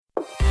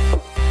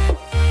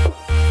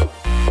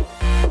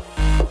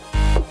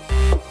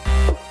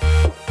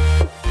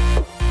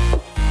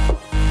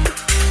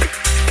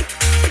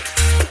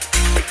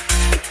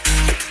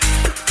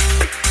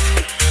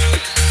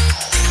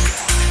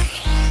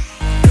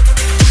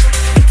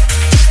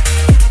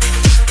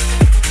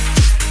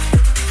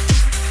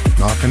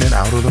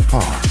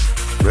Park.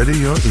 Ready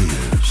your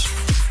ears.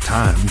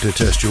 Time to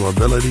test your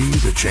ability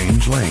to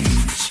change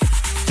lanes.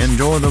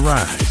 Enjoy the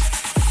ride.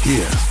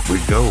 Here we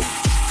go.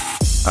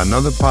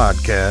 Another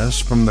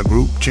podcast from the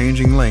group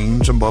Changing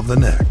Lanes Above the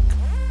Neck.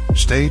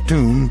 Stay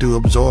tuned to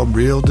absorb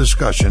real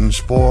discussions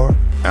for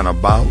and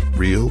about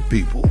real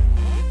people.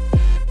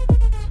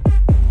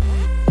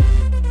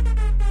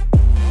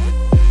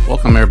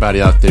 Welcome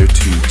everybody out there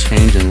to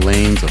Changing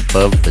Lanes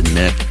Above the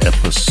Neck,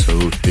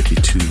 episode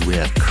 52. We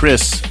have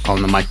Chris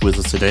on the mic with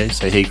us today.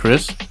 Say hey,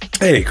 Chris.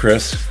 Hey,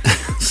 Chris.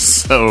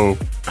 So,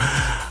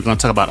 we're going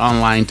to talk about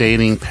online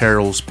dating,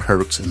 perils,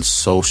 perks, and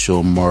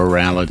social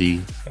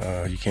morality.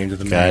 You came to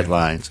the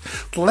guidelines.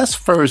 Let's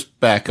first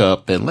back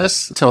up and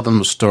let's tell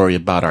them a story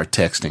about our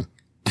texting.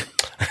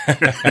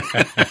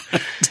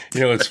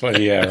 You know, it's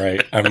funny. Yeah,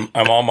 right. I'm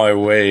on my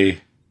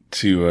way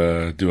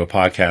to do a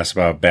podcast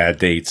about bad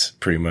dates,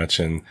 pretty much,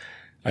 and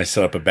I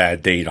set up a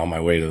bad date on my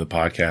way to the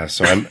podcast.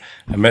 So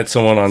I met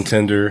someone on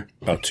Tinder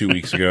about 2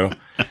 weeks ago,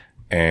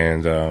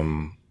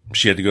 and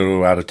she had to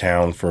go out of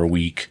town for a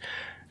week.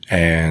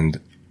 And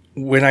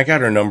when I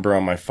got her number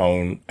on my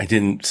phone, I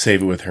didn't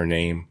save it with her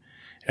name.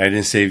 I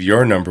didn't save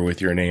your number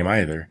with your name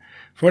either.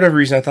 For whatever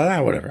reason, I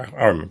thought, whatever.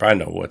 I remember. I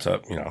know what's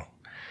up, you know.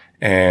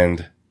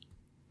 And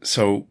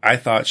so I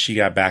thought she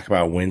got back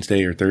about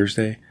Wednesday or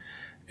Thursday.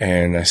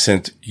 And I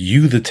sent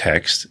you the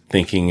text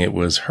thinking it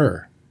was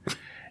her.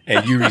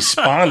 And you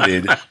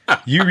responded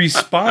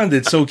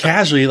so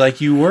casually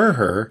like you were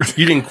her.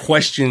 You didn't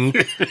question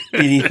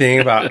anything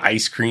about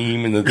ice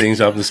cream and the things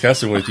I'm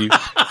discussing with you.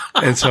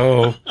 And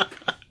so,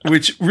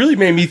 which really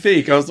made me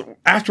think,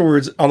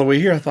 afterwards on the way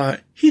here, I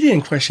thought, he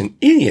didn't question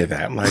any of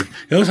that. I'm like,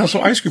 let's have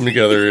some ice cream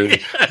together and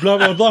blah,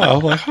 blah, blah.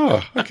 I'm like,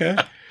 huh, okay.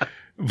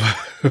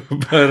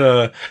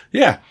 But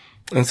yeah.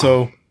 And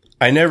so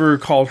I never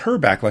called her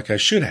back like I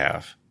should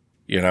have,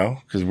 you know,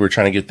 because we're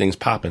trying to get things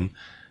popping.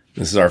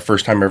 This is our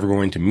first time ever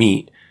going to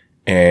meet.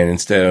 And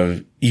instead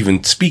of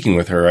even speaking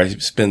with her, I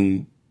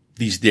spend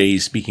these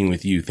days speaking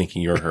with you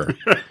thinking you're her.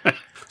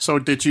 So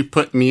did you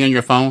put me on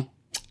your phone?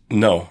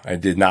 No, I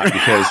did not,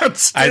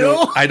 because I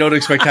don't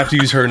expect to have to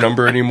use her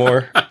number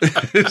anymore.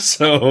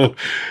 So,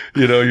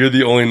 you know, you're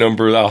the only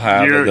number I'll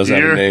have that doesn't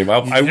have a name.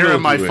 You're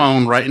on my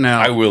phone right now.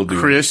 I will do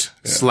Chris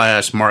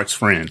it. / Mark's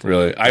friend.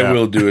 Really? I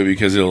will do it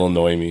because it'll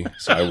annoy me.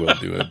 So I will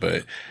do it.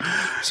 But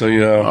so,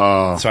 you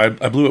know, so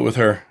I blew it with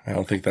her. I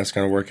don't think that's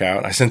going to work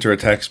out. I sent her a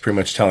text pretty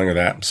much telling her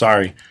that. I'm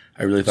sorry.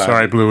 I really thought.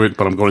 Sorry, I blew it,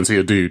 but I'm going to see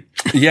a dude.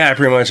 Yeah,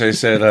 pretty much. I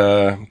said,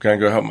 I'm going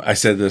to go help. I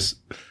said this.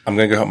 I'm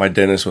going to go help my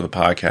dentist with a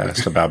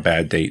podcast about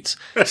bad dates.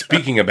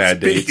 Speaking of bad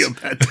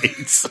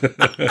dates.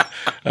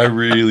 I'm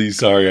really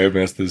sorry I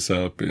messed this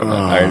up. And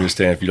I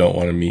understand if you don't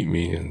want to meet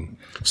me. And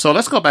so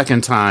let's go back in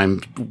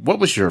time. What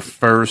was your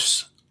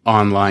first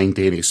online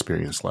dating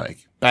experience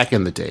like? Back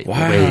in the day.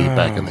 Wow. Way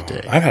back in the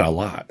day. I've had a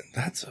lot.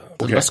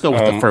 Okay. Let's go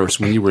with the first,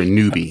 when you were a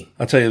newbie.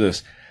 I'll tell you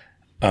this.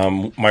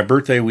 My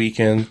birthday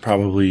weekend,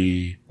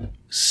 probably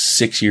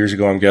 6 years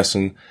ago, I'm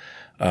guessing,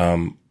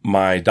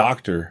 my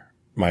doctor,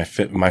 my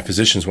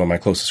physician's one of my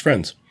closest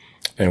friends,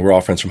 and we're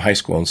all friends from high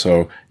school. And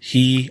so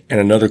he and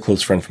another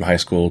close friend from high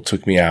school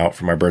took me out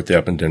for my birthday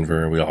up in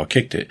Denver, and we all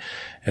kicked it.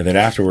 And then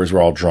afterwards,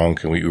 we're all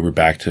drunk, and we Ubered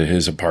back to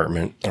his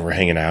apartment, and we're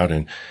hanging out.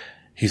 And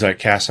he's like,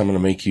 Cass, I'm going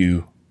to make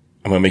you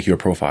a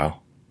profile.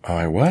 I'm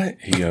like, what?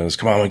 He goes,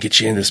 come on, I'm going to get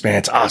you in this, man.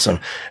 It's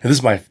awesome. And this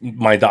is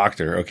my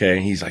doctor. Okay.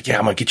 And he's like, yeah,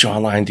 I'm going to get you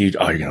online, dude.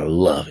 Oh, you're going to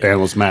love it. That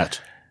was Matt.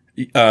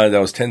 That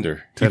was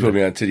Tinder. He put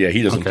me on Tinder. Yeah,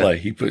 he doesn't play.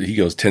 He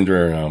goes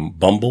Tinder and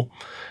Bumble.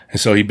 And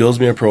so he builds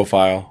me a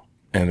profile,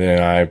 and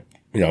then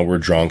we're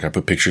drunk. I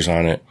put pictures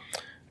on it.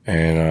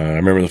 And, I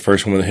remember the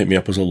first one that hit me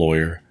up was a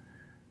lawyer.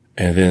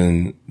 And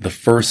then the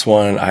first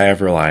one I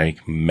ever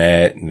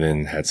met and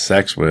then had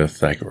sex with,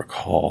 that I can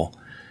recall,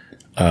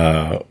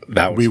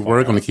 that we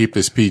were going to keep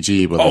this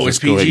PG, but let's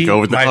just go ahead and go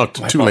with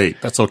too late.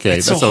 That's okay.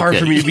 It's That's so okay. hard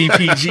for me to be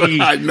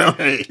PG. I know.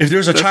 If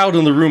there's a child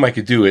in the room, I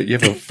could do it. You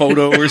have a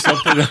photo or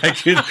something that I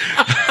could.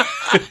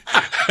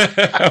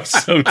 I'm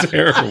so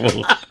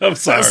terrible. I'm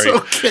sorry.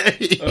 That's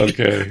okay.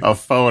 Okay. A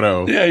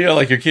photo. Yeah,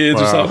 like your kids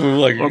or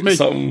something,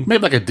 something.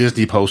 Maybe like a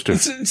Disney poster.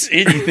 It's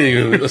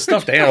anything, a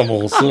stuffed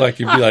animal, so I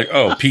can be like,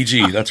 oh,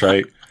 PG. That's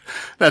right.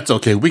 That's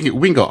okay. We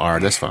can go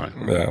R. That's fine.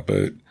 Yeah,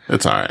 but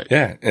it's all right.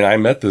 Yeah, and I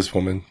met this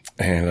woman.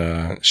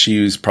 And, she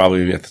was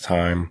probably at the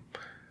time,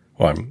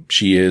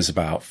 she is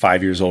about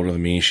 5 years older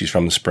than me. She's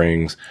from the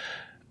Springs.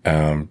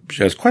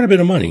 She has quite a bit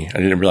of money. I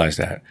didn't realize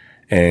that.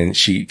 And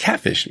she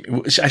catfished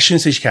me. I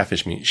shouldn't say she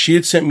catfished me. She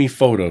had sent me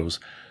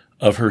photos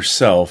of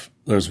herself.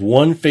 There's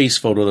one face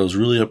photo that was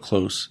really up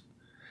close.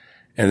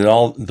 And then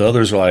all the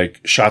others are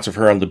like shots of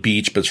her on the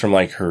beach, but it's from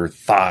like her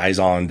thighs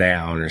on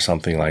down or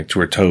something, like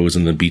to her toes,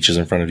 and the beach is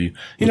in front of you.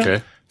 You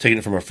know, taking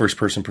it from a first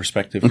person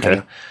perspective. Okay.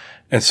 Kinda.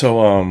 And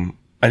so,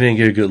 I didn't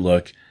get a good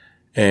look,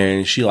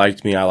 and she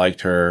liked me. I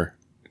liked her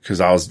because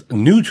I was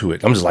new to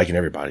it. I'm just liking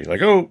everybody.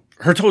 Like, oh,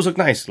 her toes look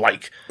nice.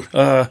 Like,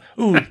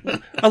 ooh,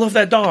 I love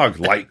that dog.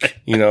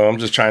 Like, you know, I'm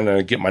just trying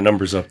to get my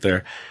numbers up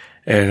there.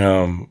 And,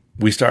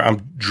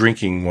 I'm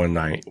drinking one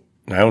night.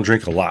 I don't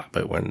drink a lot,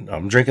 but when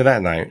I'm drinking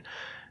that night,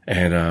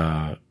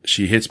 And,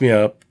 she hits me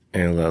up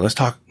and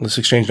let's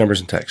exchange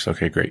numbers and text.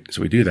 Okay, great.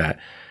 So we do that.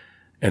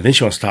 And then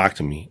she wants to talk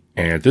to me.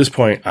 And at this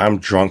point, I'm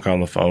drunk on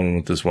the phone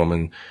with this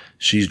woman.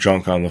 She's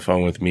drunk on the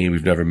phone with me.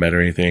 We've never met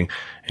or anything.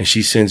 And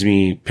she sends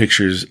me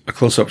pictures, a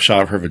close-up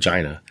shot of her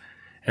vagina.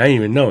 And I didn't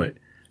even know it.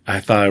 I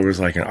thought it was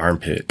like an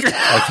armpit.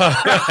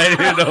 I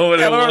didn't know what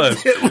it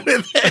was.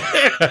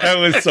 I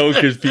was so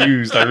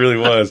confused. I really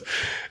was.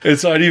 And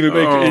so I didn't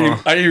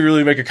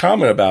really make a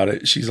comment about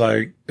it. She's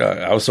like,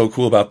 I was so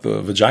cool about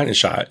the vagina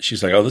shot.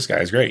 She's like, oh, this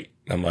guy's great.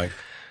 I'm like,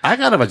 I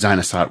got a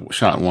vagina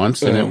shot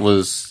once, and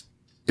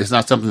it's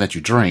not something that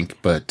you drink,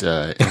 but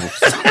it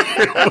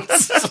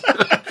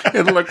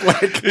looked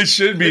like it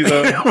should be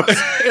though.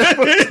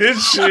 It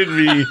should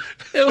be.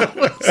 It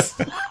was.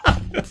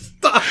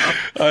 Stop.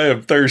 I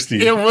am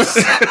thirsty. It was.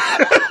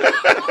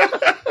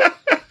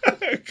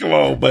 Come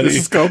on, buddy. This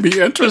is gonna be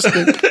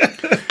interesting.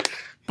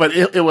 But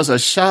it was a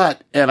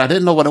shot, and I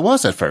didn't know what it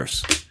was at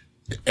first.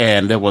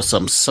 And there was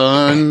some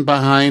sun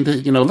behind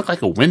it. It looked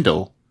like a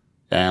window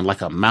and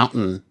like a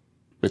mountain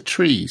with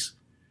trees.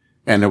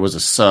 And there was a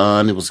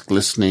sun. It was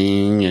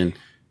glistening, and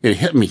it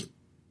hit me.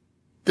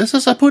 This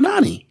is a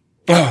punani.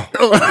 Oh.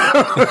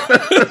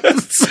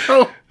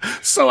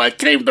 So I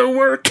came to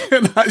work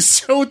and I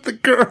showed the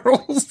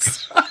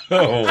girls.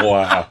 Oh,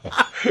 wow.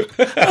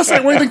 I was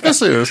like, what do you think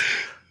this is?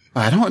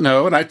 I don't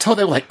know. And I told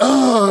them, like,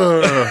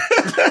 oh.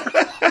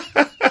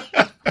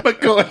 But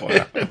go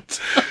ahead. Wow.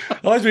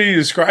 I like when you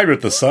described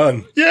it, the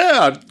sun.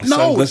 Yeah.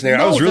 I was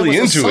really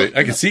into it.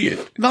 I could see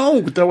it. No,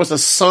 there was a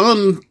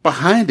sun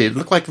behind it. It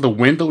looked like the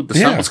window, the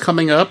sun was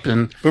coming up.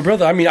 But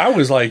brother, I mean, I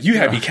was like, you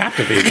had me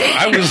captivated.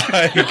 I was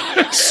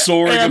like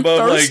soaring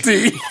above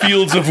thirsty. Like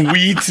fields of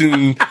wheat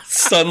and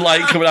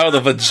sunlight coming out of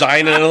the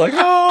vagina. And like,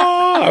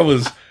 oh, I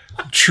was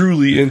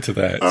truly into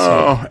that.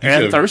 Oh,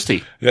 and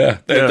thirsty. Yeah.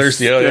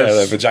 Thirsty. Oh, yeah.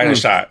 That vagina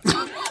shot.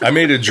 I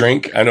made a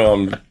drink. I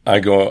know I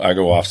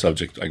go off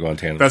subject. I go on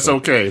tangent. That's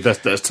okay.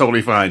 That's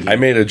totally fine. I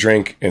made a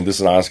drink, and this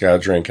is an honest guy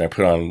drink. I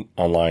put it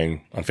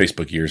online on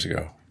Facebook years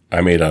ago. I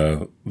made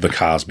the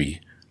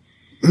Cosby.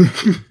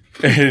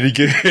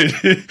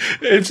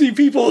 And see,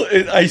 people,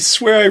 I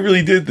swear I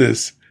really did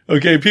this.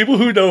 Okay. People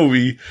who know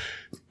me,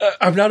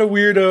 I'm not a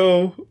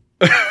weirdo.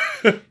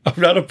 I'm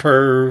not a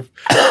perv.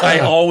 I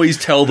always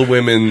tell the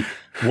women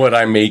what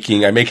I'm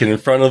making. I make it in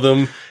front of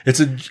them.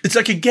 It's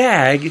like a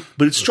gag,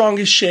 but it's strong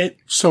as shit.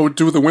 So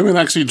do the women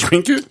actually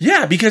drink it?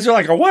 Yeah, because they're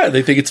like, oh, what?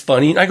 They think it's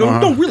funny. And I go,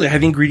 no, really, I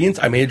have the ingredients.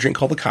 I made a drink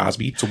called the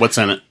Cosby. So what's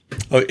in it?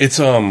 Oh, it's,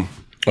 okay.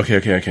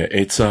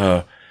 It's,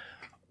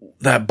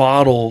 that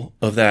bottle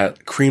of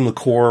that cream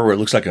liqueur where it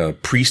looks like a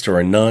priest or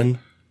a nun.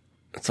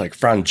 It's like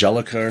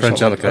Frangelica or something.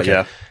 Frangelica,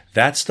 yeah.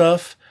 That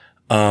stuff.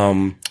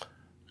 Crown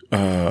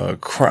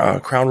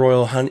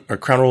Royal honey or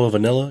Crown Royal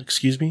vanilla,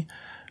 excuse me.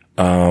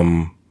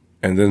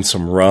 And then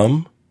some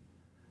rum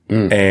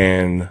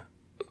and,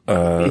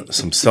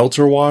 some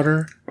seltzer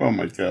water. Oh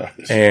my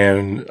gosh.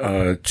 And,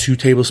 2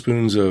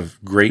 tablespoons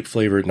of grape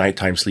flavored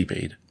nighttime sleep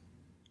aid.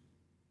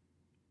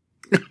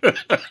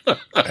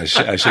 I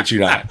shit you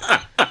not.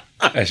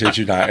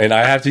 And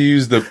I have to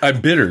use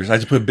bitters. I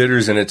have to put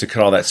bitters in it to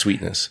cut all that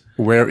sweetness.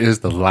 Where is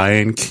the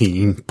Lion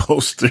King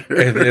poster?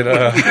 And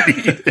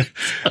then,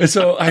 and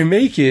so I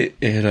make it,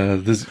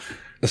 and,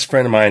 this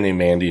friend of mine named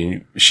Mandy,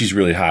 and she's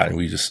really hot, and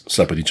we just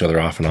slept with each other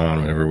off and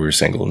on whenever we were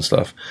single and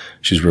stuff.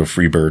 She's a real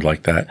free bird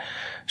like that.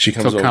 She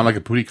comes over. Kind of like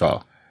a booty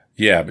call.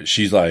 Yeah, but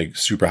she's like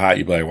super hot.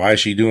 You'd be like, why is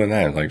she doing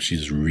that? Like, she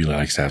just really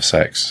likes to have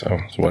sex. So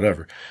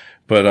whatever.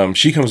 But,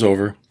 she comes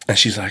over and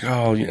she's like,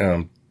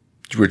 oh,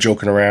 we're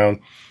joking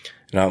around.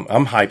 And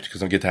I'm hyped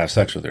because I get to have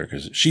sex with her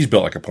because she's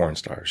built like a porn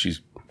star.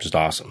 She's just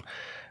awesome.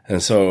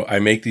 And so I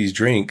make these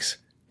drinks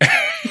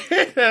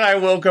and I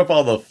woke up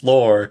on the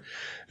floor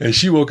and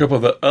she woke up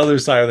on the other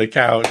side of the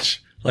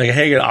couch, like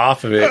hanging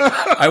off of it.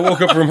 I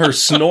woke up from her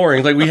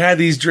snoring. Like, we had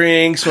these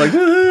drinks, like,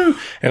 woohoo.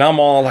 And I'm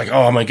all like,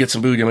 oh, I'm going to get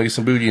some booty.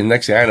 And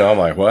next thing I know, I'm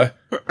like, what?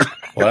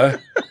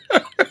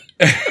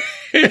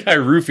 I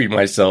roofied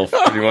myself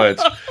pretty much.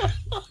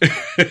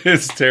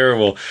 It's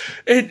terrible.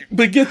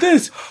 But get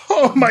this.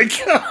 Oh my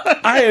God.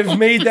 I have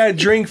made that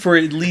drink for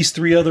at least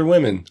 3 other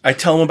women. I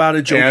tell them about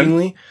it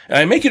jokingly. And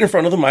I make it in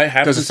front of them. I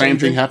have Does the same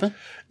thing happen?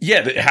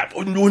 Yeah.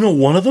 No,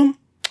 one of them.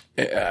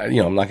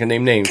 I'm not gonna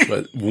name names,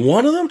 but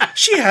one of them,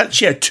 she had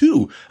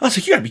 2. I was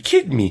like, you gotta be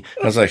kidding me.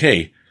 And I was like,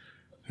 hey,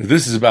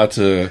 this is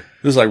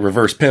like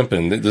reverse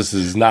pimping. This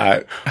is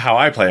not how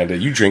I planned it.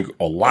 You drink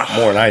a lot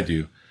more than I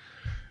do.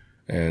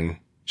 And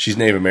she's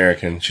Native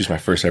American. She's my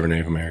first ever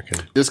Native American.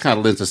 This kind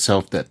of lends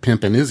itself that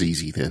pimping is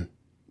easy then.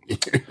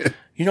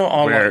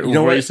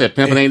 Where you said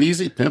pimping ain't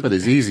easy? Pimping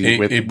is easy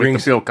with the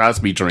Bill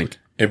Cosby drink.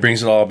 It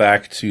brings it all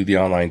back to the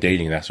online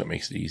dating. That's what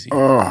makes it easy.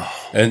 Oh,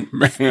 and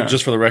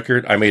just for the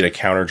record, I made a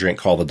counter drink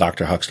called the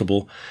Dr.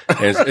 Huxtable.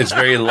 And it's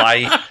very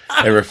light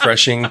and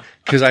refreshing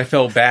because I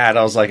felt bad.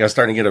 I was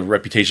starting to get a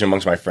reputation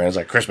amongst my friends.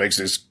 Like, Chris makes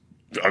this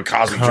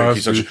Cosby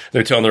drink.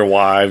 They're telling their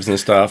wives and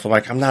stuff. I'm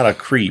like, I'm not a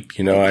creep.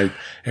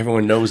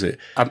 Everyone knows it.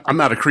 I'm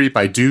not a creep.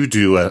 I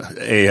do a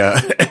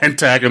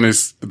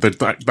antagonist, the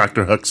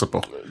Dr.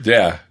 Huxtable.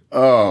 Yeah.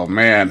 Oh,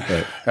 man.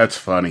 That's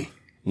funny.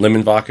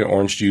 Lemon vodka,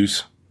 orange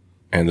juice,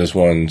 and this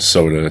one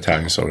soda,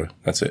 Italian soda.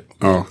 That's it.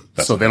 Oh,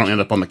 so they don't end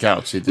up on the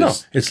couch.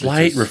 It's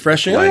light,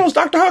 refreshing. light. Oh, it's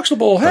Dr.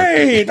 Huxtable.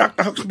 Hey,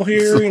 Dr. Huxtable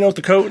here. With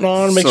the coat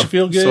on, makes you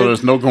feel good. So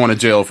there's no going to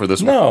jail for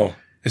this one. No.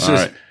 It's All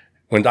just right.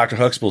 when Dr.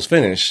 Huxtable's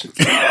finished.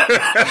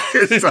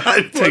 It's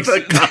time for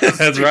the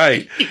That's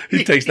right.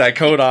 He takes that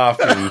coat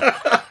off and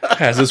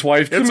has his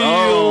wife,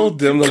 Camille,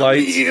 dim the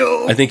lights.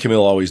 Camille. I think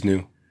Camille always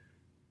knew.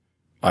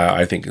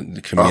 I think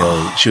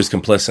Camille, she was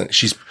complicit.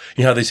 She's,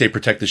 you know how they say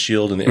protect the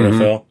shield in the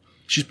NFL?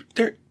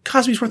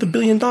 Cosby's worth $1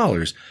 billion.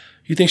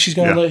 You think she's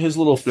going to let his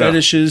little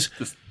fetishes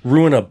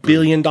ruin $1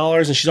 billion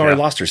and she's already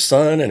lost her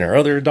son and her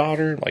other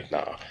daughter? Like,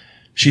 nah.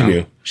 She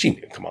knew. She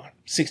knew. Come on.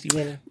 60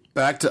 women.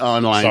 Back to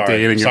online Sorry.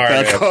 dating. You're Sorry,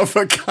 back man. off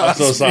of Cosby. I'm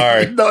so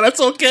sorry. No,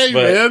 that's okay,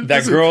 But man.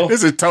 that girl-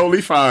 This is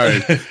totally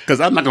fine. Because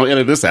I'm not going to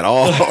edit this at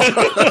all.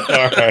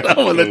 I'm going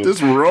to let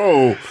this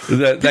roll.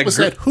 People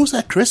said, who's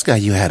that Chris guy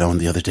you had on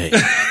the other day?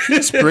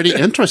 He's pretty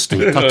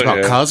interesting. Talked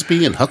about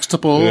Cosby and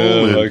Huxtable,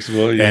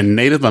 and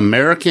Native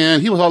American.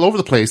 He was all over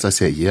the place. I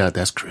said, yeah,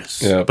 that's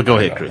Chris. Yeah, but go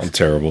ahead, Chris. I'm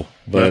terrible.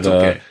 But That's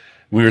okay.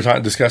 we were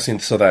discussing,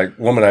 so that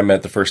woman I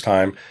met the first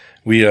time,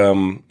 we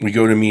go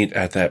to meet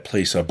at that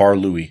place, Bar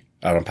Louie,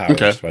 out on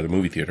Powers by the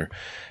movie theater.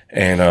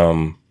 And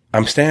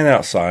I'm standing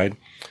outside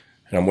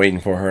and I'm waiting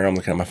for her and I'm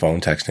looking at my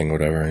phone, texting,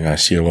 whatever, and I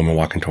see a woman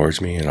walking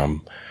towards me and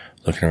I'm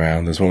looking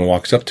around. This woman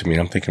walks up to me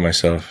and I'm thinking to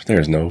myself,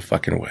 there's no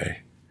fucking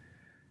way.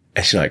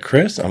 And she's like,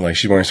 Chris? I'm like,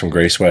 she's wearing some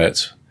gray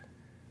sweats.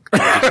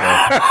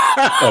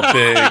 A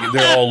big,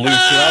 they're all loose.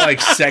 They're not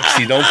like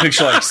sexy. Don't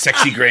picture like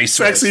sexy gray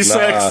sweats.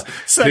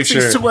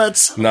 Sexy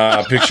sweats.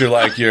 Nah, picture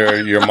like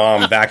your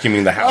mom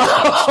vacuuming the house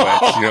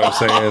sweats. You know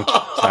what I'm saying?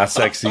 It's not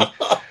sexy.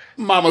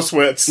 Mama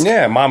sweats.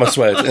 Yeah, mama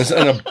sweats.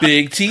 And a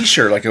big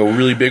t-shirt, like a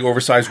really big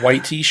oversized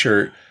white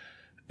t-shirt.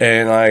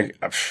 And like,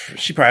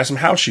 she probably had some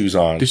house shoes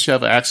on. Did she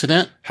have an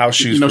accident? House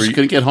shoes. You know, she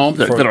couldn't get home?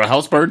 Did her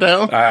house burn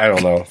down? I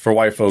don't know. For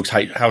white folks,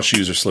 house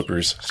shoes are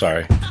slippers.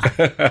 Sorry.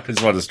 I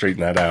just wanted to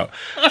straighten that out.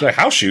 It's like,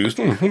 house shoes?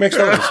 Who makes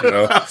those? You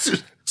know?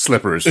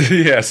 Slippers.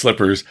 Yeah,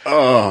 slippers.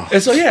 Oh.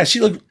 And so,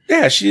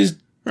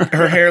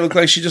 her hair looked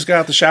like she just got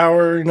out the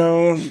shower, you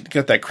know,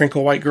 got that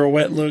crinkle white girl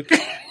wet look.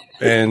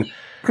 And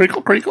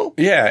crinkle?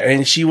 Yeah,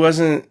 and she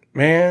wasn't,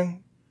 her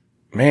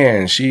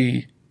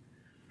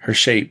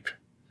shape.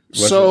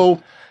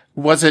 So,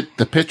 was it,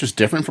 the picture's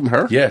different from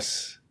her?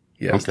 Yes.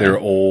 Yes. Okay. They were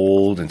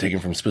old and taken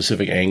from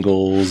specific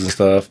angles and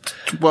stuff.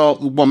 Well,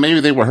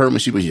 maybe they were her when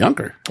she was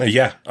younger.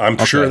 Yeah, I'm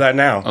sure of that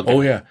now. Okay. Oh,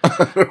 yeah.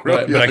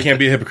 But I can't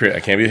be a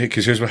hypocrite.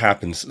 Because here's what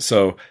happens.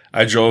 So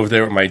I drove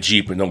there with my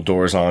Jeep with no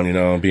doors on, you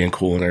know, being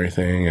cool and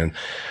everything. And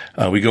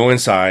we go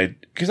inside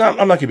because I'm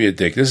not going to be a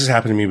dick. This has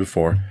happened to me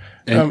before.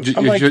 And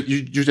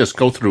you just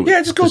go through it.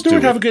 Yeah, just go through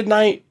it. Have a good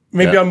night.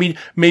 Maybe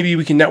maybe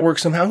we can network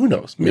somehow. Who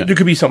knows? There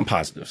could be something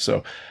positive.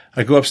 So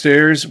I go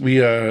upstairs.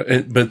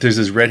 But there's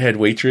this redhead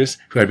waitress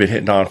who I'd been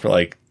hitting on for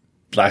like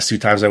last 2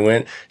 times I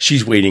went.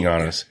 She's waiting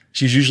on us.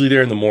 She's usually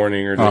there in the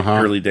morning or the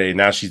early day.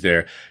 Now she's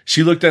there.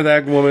 She looked at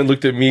that woman,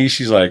 looked at me.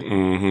 She's like,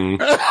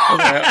 mm-hmm. Like,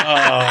 oh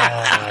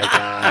my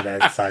God,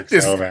 that sucks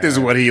so bad. This is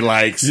what he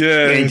likes.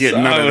 Yes, He ain't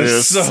getting none of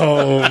this.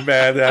 So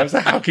mad. I was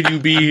like, how can you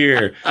be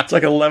here? It's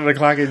like 11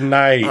 o'clock at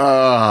night.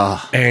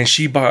 And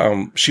she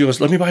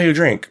goes, let me buy you a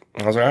drink.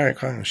 I was like, all right,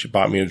 fine. She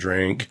bought me a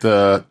drink.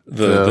 The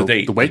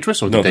date. The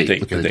waitress or the date?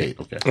 date? Okay, The date.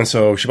 Okay. And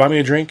so she bought me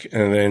a drink.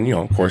 And then, you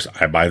know, of course,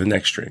 I buy the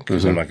next drink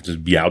because I'm not going to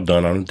just be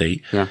outdone on a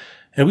date. Yeah.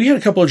 And we had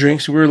a couple of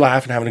drinks. We were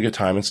laughing, having a good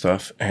time and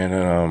stuff.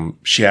 And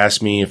she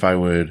asked me if I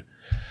would.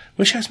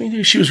 What she asked me to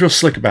do? She was real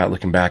slick about it,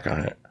 looking back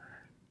on it.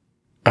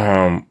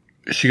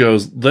 She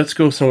goes, let's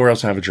go somewhere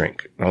else and have a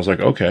drink. And I was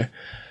like, okay.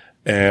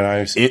 And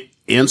I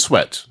in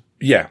sweats.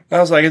 Yeah. I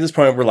was like, at this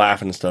point, we're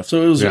laughing and stuff.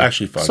 So it was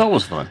actually fun. So it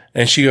was fun.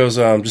 And she goes,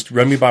 just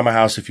run me by my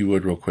house if you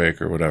would real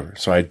quick or whatever.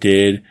 So I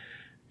did.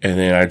 And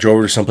then I drove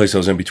her to someplace that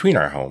was in between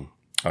our home,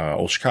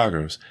 Old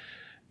Chicago's.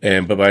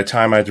 But by the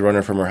time I had to run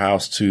her from her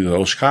house to the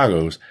Old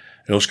Chicago's,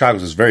 and Old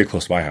Chicago's is very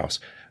close to my house.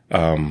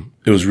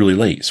 It was really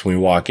late. So when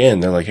we walk in,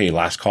 they're like, hey,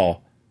 last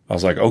call. I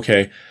was like,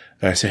 okay.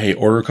 And I said, hey,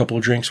 order a couple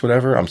of drinks,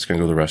 whatever. I'm just going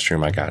to go to the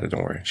restroom. I got it.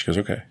 Don't worry. She goes,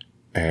 okay.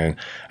 And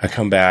I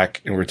come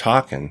back and we're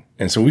talking.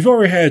 And so we've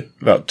already had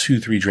about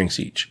 2-3 drinks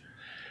each.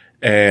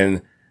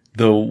 And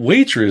the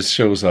waitress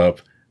shows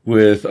up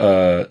with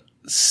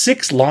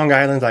 6 Long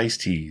Island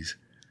iced teas.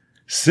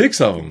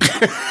 6 of them.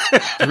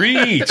 3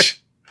 each.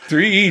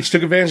 3 each.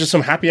 Took advantage of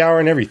some happy hour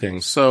and everything.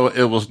 So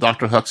it was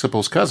Dr.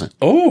 Huxtable's cousin.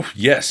 Oh,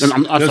 yes.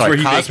 I'm That's sorry, where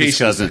he Cosby's vacations.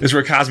 cousin. That's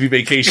where Cosby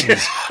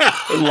vacations.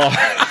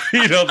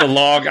 The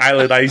Long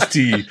Island iced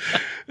tea.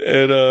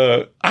 And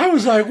I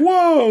was like,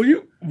 whoa,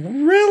 you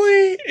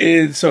really?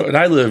 And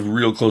I live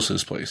real close to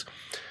this place.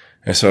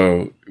 And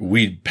so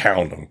we'd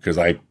pound them because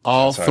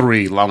all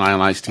 3 Long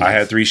Island iced teas. I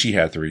had 3, she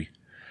had 3.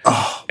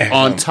 Oh, and,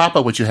 on top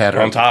of what you had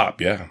on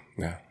top, yeah.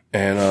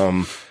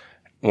 And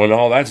when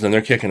all that's done,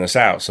 they're kicking us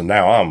out. So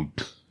now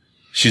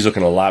she's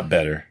looking a lot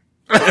better.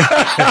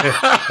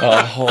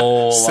 A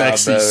whole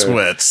sexy lot better.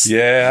 Sweats.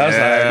 Yeah, I was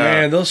like,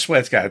 man, those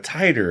sweats got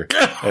tighter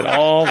at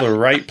all the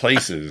right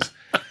places.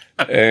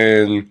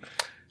 And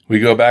we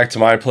go back to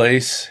my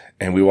place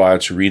and we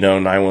watch Reno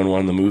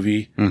 911, the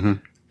movie. Mm-hmm.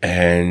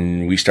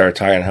 And we started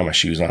talking how my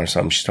shoes on or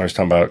something. She starts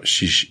talking about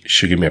she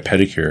should give me a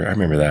pedicure. I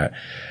remember that.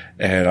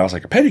 And I was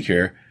like, a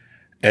pedicure?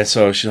 And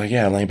so she's like,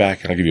 yeah, lay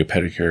back and I'll give you a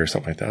pedicure or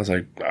something like that. I was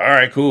like, all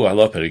right, cool. I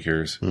love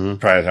pedicures. Mm-hmm.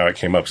 Probably how it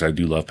came up because I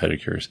do love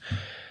pedicures.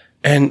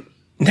 And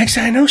next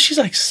thing I know, she's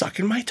like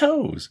sucking my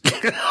toes.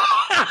 And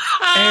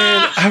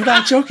I'm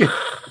not joking.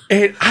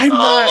 And I'm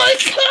not. Oh my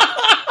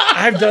God.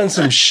 I've done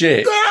some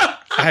shit.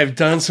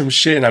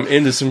 And I'm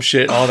into some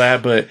shit and all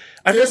that, but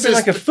I've never been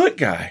like a foot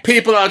guy.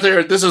 People out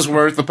there, this is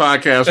worth the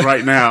podcast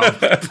right now.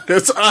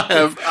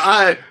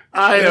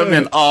 I am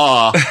in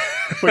awe.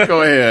 But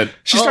go ahead.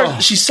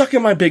 She's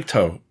sucking my big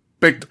toe.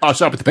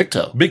 Start with the big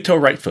toe. Big toe,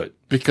 right foot.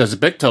 Because the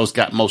big toe's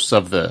got most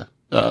of the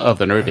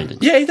nerve endings.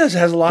 Yeah, it does. It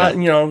has a lot,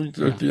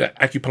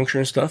 acupuncture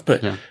and stuff,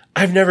 but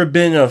I've never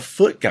been a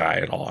foot guy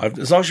at all.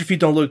 As long as your feet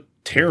don't look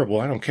terrible,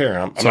 I don't care.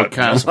 I'm not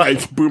kind of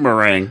like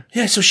boomerang.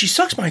 Yeah, so she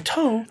sucks my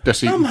toe. Does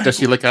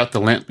she lick out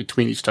the lint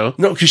between each toe?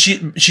 No, because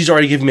she's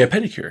already given me a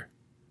pedicure.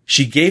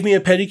 She gave me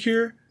a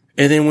pedicure,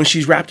 and then when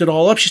she's wrapped it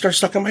all up, she starts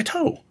sucking my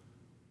toe.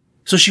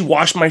 So she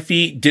washed my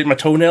feet, did my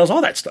toenails,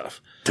 all that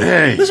stuff.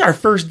 Dang. This is our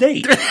first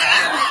date.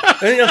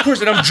 And of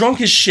course, I'm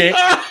drunk as shit.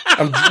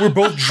 We're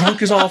both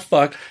drunk as all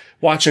fuck,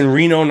 watching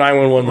Reno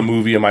 911, the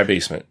movie, in my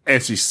basement.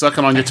 And she's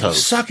sucking on your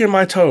toes. Sucking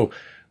my toe.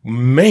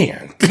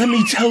 Man, let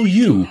me tell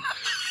you,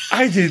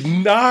 I did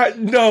not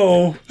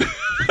know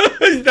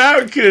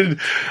I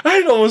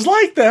didn't know it was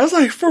like that. I was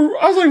like,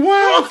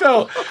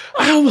 wow,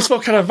 I almost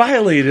felt kind of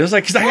violated. I was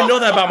like, because I didn't know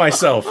that about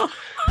myself.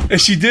 And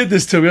she did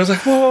this to me. I was like,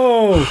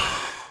 whoa.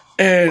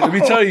 And let me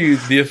tell you,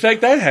 the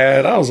effect that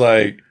had, I was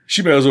like,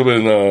 she may as well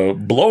have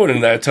been blowing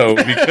in that toe,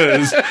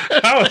 because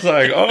I was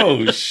like,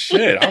 oh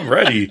shit, I'm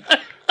ready.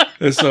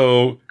 And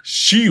so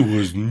she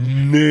was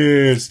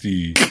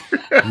nasty.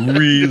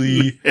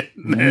 Really,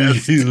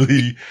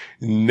 really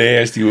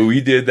nasty. What we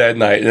did that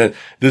night, and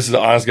this is the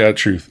honest God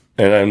truth.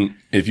 And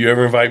if you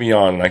ever invite me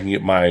on and I can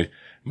get my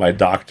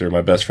doctor,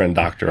 my best friend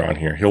doctor on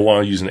here, he'll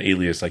want to use an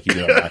alias like he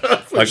did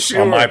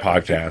on my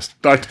podcast.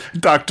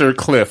 Dr.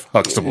 Cliff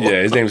Huxtable.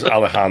 Yeah, his name's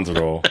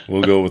Alejandro.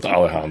 We'll go with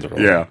Alejandro.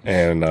 Yeah.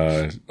 And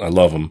I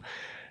love him.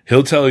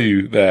 He'll tell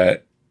you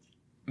that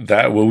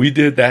what we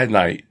did that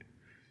night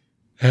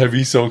had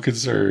me so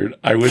concerned.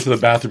 I went to the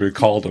bathroom and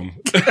called him.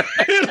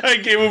 And I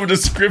gave him a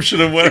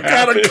description of what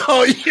happened. Gotta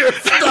call your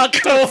doctor.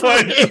 Call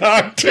my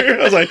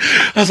doctor. I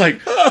was like,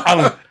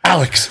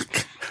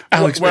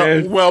 Alex,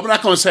 man. Well, I'm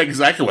not going to say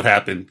exactly what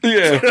happened.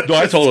 Yeah. No,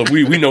 I told him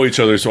we know each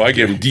other, so I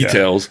gave him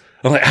details. Yeah.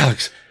 I'm like,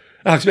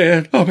 Alex,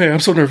 man. Oh, man, I'm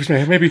so nervous,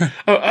 man. Maybe,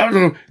 I don't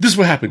know. This is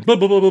what happened. Blah,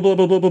 blah, blah, blah,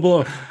 blah, blah, blah,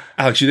 blah.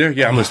 Alex, you there?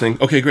 Yeah, I'm listening.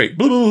 Okay, great.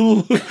 Blah,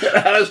 blah, blah, blah.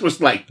 Alex was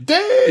like,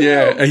 damn.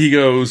 Yeah. And he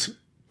goes,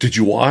 did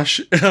you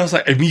wash? And I was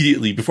like,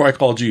 immediately, before I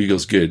called you, he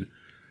goes, good.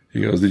 He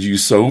goes, did you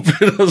use soap?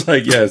 And I was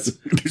like, yes.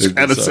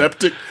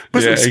 Antiseptic?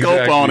 Put some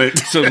scope on it.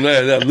 So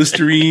that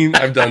Listerine,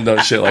 I've done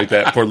shit like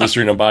that. Pour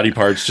Listerine on body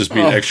parts, just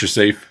being extra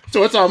safe.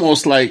 So it's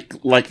almost like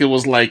it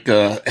was like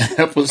an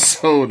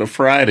episode of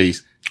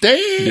Fridays. Damn.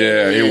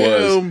 Yeah, it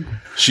was.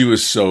 She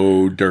was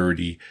so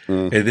dirty.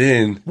 And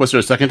then. Was there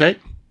a second date?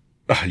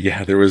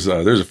 Yeah, there's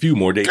a few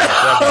more dates like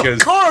that. Of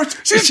course.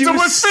 She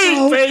was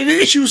feet,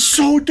 baby. She was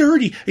so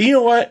dirty. And you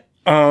know what?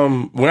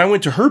 When I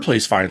went to her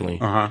place finally,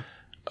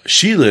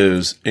 she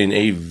lives in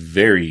a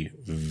very,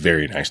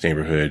 very nice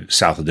neighborhood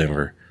south of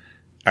Denver.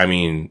 I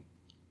mean,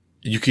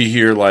 you could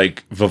hear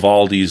like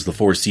Vivaldi's The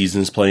Four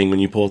Seasons playing when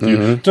you pull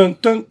through. Dun,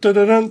 dun, dun,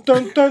 dun,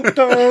 dun, dun, dun,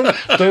 dun,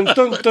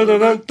 dun, dun,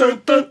 dun,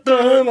 dun, dun,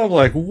 dun. I'm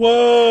like,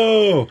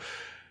 whoa.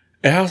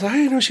 And I was like, I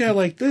didn't know she had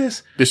like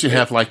this. Did she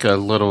have like a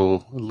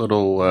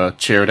little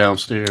chair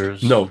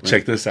downstairs? No,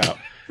 check this out.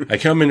 I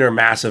come into her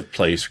massive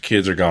place.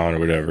 Kids are gone or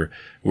whatever.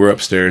 We're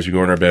upstairs. We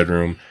go in our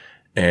bedroom.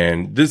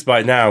 And this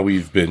by now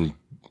we've been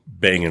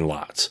banging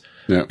lots.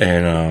 Yeah.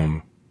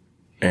 And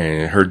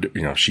her,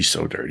 she's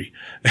so dirty.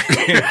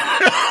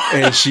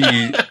 And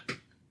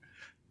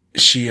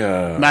she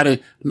not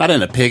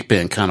in a pig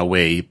pen kind of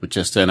way, but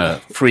just in a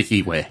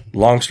freaky way.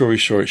 Long story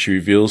short, she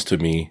reveals to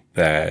me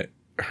that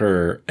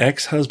her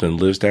ex-husband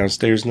lives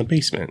downstairs in the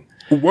basement.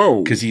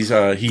 Whoa. Cause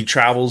he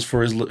travels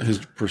for his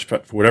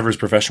whatever his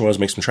profession was,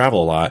 makes him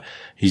travel a lot.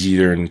 He's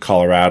either in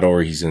Colorado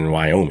or he's in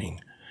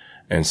Wyoming.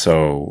 And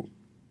so,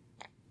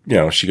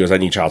 she goes, I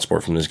need child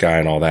support from this guy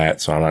and all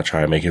that. So I'm not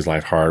trying to make his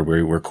life hard.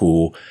 We're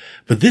cool.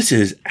 But this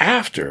is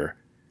after,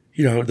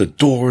 the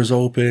door's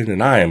open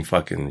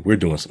and we're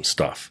doing some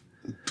stuff.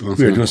 We're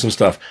doing some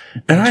stuff.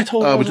 And I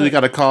told him. But you got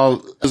to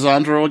call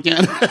Alejandro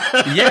again?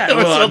 Yeah.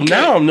 Well, okay.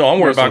 Now I'm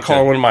worried about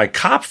calling one of my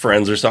cop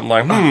friends or something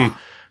like,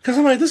 Cause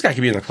I'm like, this guy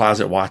could be in the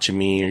closet watching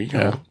me,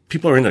 or,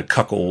 people are into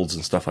cuckolds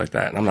and stuff like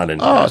that. And I'm not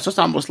into that. So it's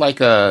almost like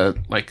a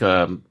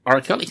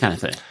R. Kelly kind of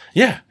thing.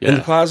 Yeah. In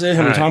the closet,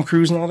 him and Tom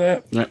Cruise and all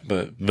that. Yeah.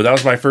 But that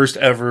was my first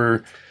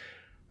ever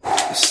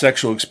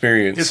sexual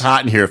experience. It's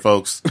hot in here,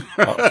 folks.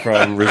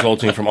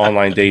 resulting from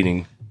online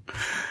dating.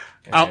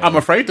 I'm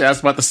afraid to ask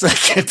about the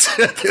second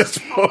at this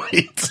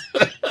point.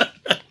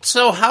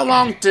 So how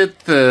long did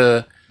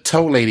the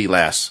toe lady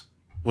last?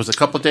 Was it a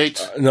couple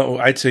dates? No,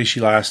 I'd say she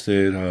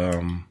lasted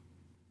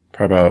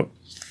probably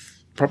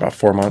about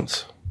 4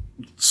 months.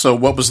 So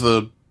what was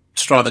the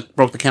straw that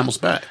broke the camel's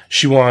back?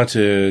 She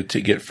wanted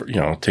to get,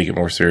 take it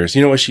more serious.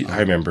 You know what? I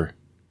remember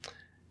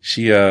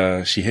she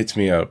hits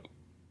me up,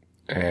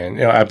 and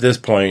at this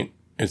point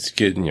it's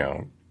getting,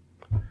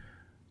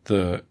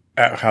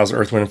 how's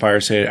Earth, Wind and Fire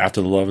say it,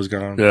 after the love is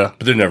gone? Yeah.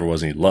 But there never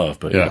was any love,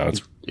 but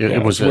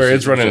it was where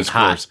it's running its its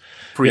course.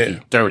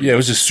 Freaky, dirty. Yeah, it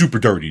was just super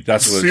dirty.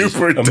 That's what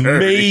Super dirty.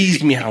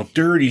 amazed me how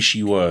dirty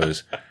she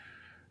was.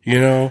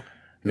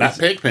 Not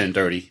Pigpen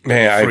dirty.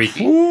 Man,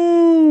 freaky.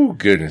 Ooh,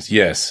 goodness,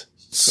 yes.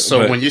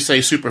 So when you say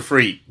super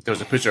freak,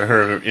 there's a picture of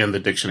her in the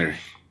dictionary.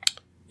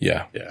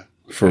 Yeah. Yeah.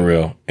 For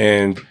real.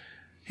 And,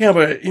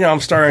 I'm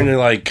starting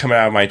to come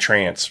out of my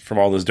trance from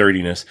all this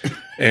dirtiness.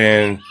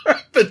 And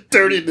The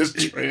dirtiness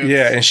trance.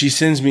 yeah, and she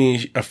sends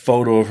me a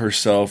photo of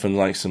herself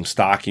in some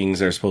stockings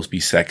that are supposed to be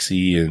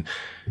sexy. And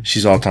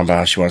she's all talking about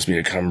how she wants me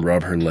to come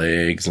rub her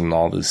legs and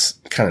all this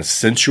kind of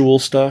sensual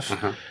stuff.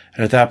 Uh-huh.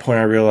 And at that point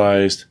I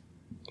realized,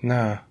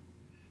 nah,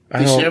 I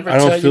Did she ever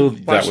don't tell feel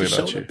you why that she way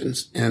about showed you.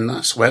 up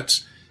in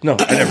sweats? No,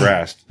 I never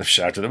asked.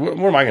 After what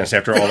am I going to say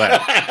after all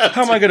that?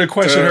 How am I going to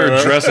question her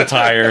dress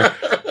attire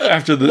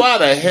after the? Why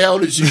the hell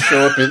did you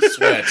show up in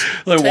sweats?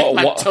 Take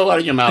my toe out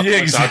of your mouth. Yeah,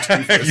 and talk to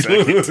me for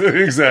a second.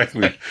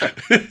 exactly.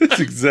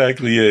 That's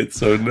exactly it.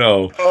 So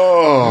no,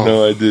 Oh.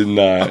 no, I did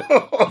not.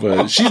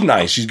 But she's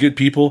nice. She's good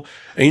people,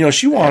 and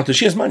she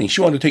has money. She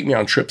wanted to take me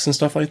on trips and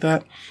stuff like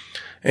that,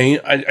 and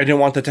I didn't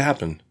want that to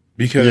happen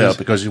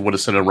because you would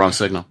have sent a wrong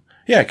signal.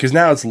 Yeah, because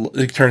now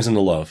it turns into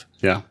love.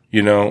 Yeah.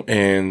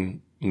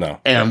 And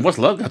no. And what's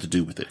love got to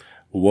do with it?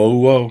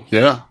 Whoa.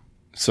 Yeah.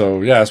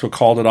 So yeah, that's what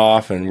called it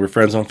off. And we're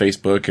friends on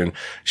Facebook, and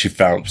she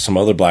found some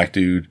other black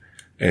dude,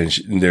 and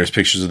there's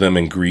pictures of them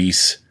in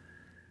Greece.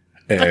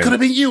 That could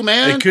have been you,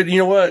 man. It could. You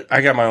know what?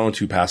 I got my own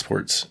 2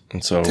 passports,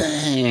 and so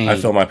Dang. I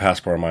filled my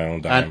passport on my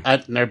own dime.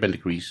 I've never been to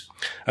Greece.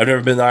 I've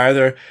never been there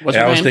either. What's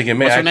and her I was name? thinking,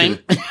 man, What's her name?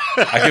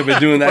 I could have been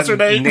doing What's her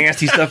that name?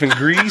 nasty stuff in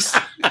Greece,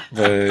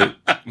 but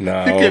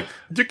no.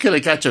 You could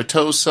have got your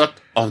toes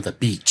sucked on the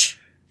beach.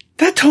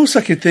 That toe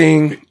sucking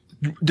thing.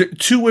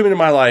 2 women in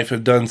my life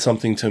have done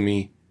something to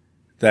me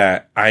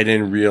that I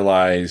didn't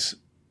realize.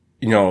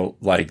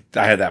 I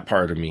had that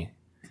part of me,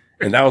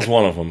 and that was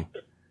one of them.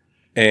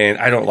 And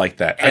I don't like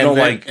that. And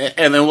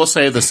then we'll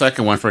save the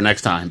second one for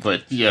next time.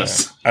 But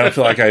yes, I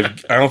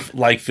don't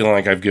like feeling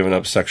like I've given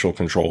up sexual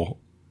control.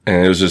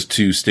 And it was just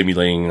too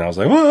stimulating. And I was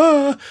like,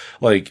 ah!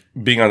 Like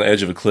being on the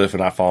edge of a cliff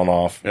and not falling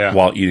off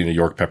while eating a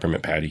York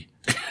peppermint patty.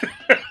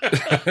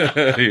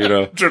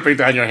 dripping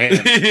down your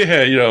hand.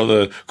 Yeah,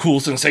 the cool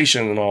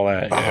sensation and all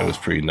that. Yeah, it was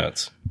pretty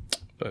nuts.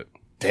 But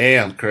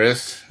damn,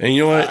 Chris. And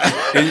you know what?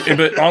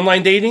 But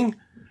online dating,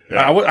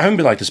 I haven't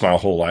been like this my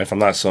whole life. I'm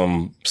not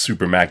some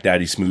super Mac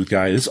Daddy smooth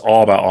guy. It's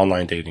all about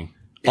online dating.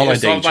 Online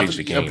dating changed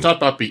the game. We talked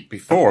about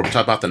before. We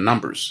talked about the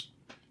numbers.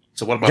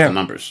 So what about the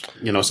numbers?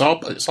 It's all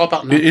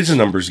about numbers. It's a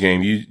numbers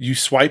game. You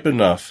swipe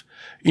enough.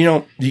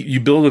 You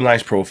build a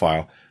nice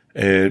profile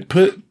and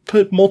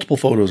put multiple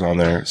photos on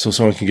there so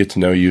someone can get to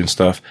know you and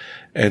stuff.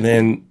 And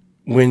then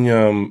when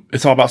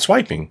it's all about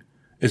swiping.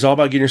 It's all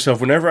about getting yourself.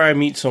 Whenever I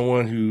meet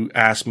someone who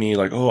asks me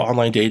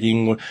online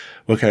dating,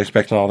 what can I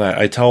expect and all that,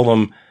 I tell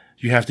them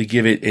you have to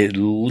give it at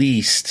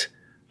least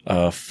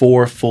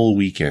 4 full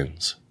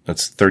weekends.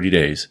 That's 30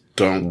 days.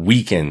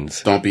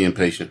 Weekends. Don't be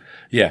impatient.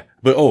 Yeah.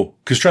 But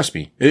cause trust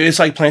me, it's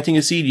like planting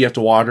a seed. You have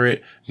to water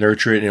it,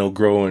 nurture it, and it'll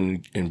grow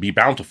and be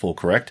bountiful,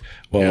 correct?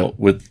 Well,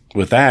 with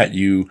that,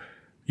 you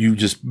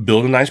just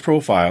build a nice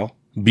profile,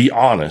 be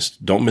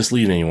honest, don't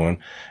mislead anyone,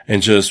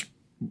 and just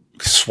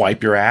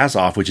swipe your ass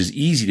off, which is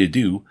easy to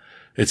do.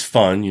 It's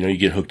fun. You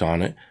get hooked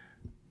on it.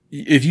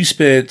 If you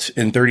spent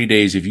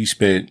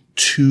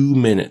 2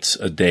 minutes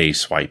a day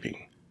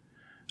swiping,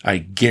 I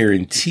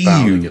guarantee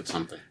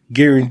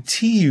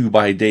you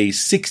by day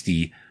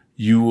 60,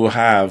 you'll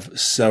have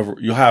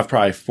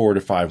probably 4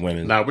 to 5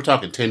 women. Now we're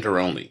talking Tinder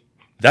only.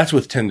 That's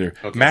with Tinder.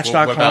 Okay.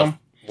 Match.com.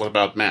 What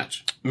about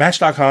Match?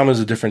 Match.com is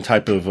a different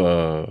type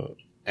of,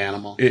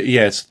 animal.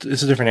 It's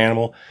a different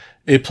animal.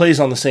 It plays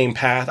on the same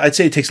path. I'd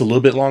say it takes a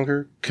little bit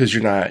longer because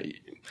you're not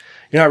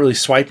really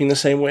swiping the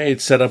same way.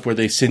 It's set up where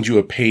they send you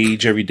a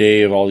page every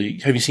day of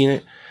have you seen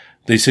it?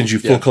 They send you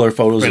full color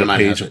photos of a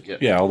page.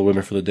 All the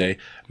women for the day.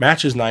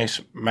 Match is nice.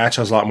 Match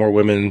has a lot more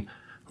women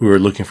who are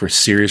looking for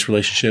serious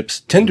relationships.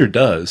 Tinder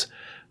does,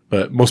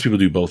 but most people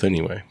do both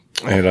anyway.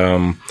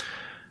 And,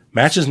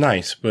 Match is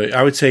nice, but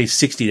I would say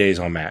 60 days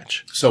on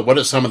Match. So what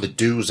are some of the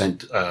do's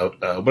and,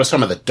 what are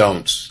some of the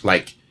don'ts?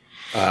 I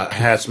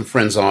had some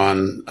friends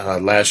on,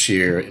 last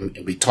year and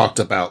we talked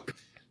about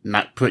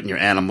not putting your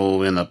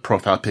animal in a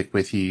profile pic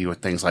with you or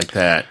things like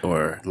that,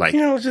 or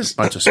just a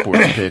bunch of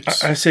sports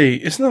pics. I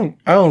say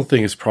I don't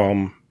think it's a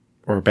problem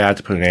or bad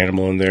to put an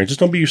animal in there. Just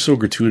don't be so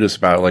gratuitous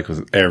about it,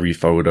 with every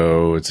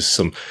photo. It's just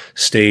some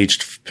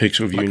staged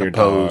picture of you and your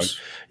dog.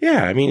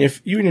 Yeah. I mean,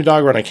 if you and your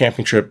dog are on a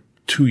camping trip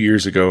 2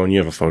 years ago and you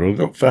have a photo,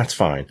 go, that's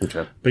fine.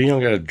 Okay. But you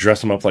don't got to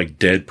dress them up like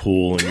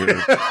Deadpool and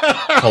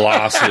you're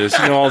Colossus,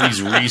 all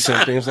these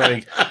recent things.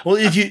 Like, well,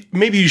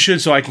 maybe you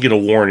should, so I can get a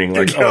warning.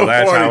 Like, oh,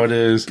 that's how it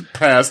is.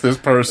 Pass this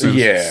person.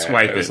 Yeah.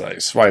 Swipe It's it.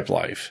 like, swipe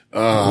life.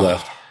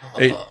 Left.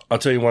 Hey, I'll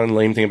tell you one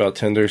lame thing about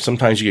Tinder.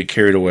 Sometimes you get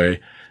carried away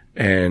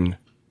and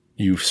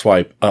you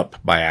swipe up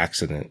by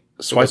accident.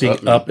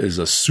 Swiping up is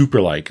a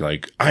super like,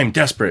 I'm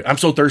desperate. I'm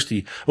so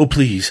thirsty. Oh,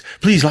 please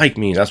like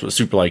me. That's what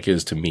super like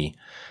is to me.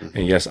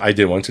 And yes, I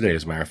did one today,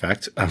 as a matter of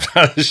fact. I'm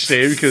not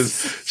ashamed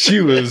because she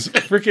was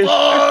freaking,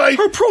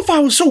 her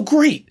profile was so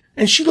great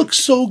and she looked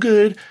so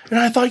good. And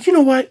I thought, you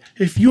know what?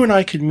 If you and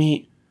I could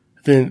meet,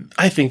 then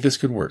I think this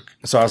could work.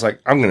 So I was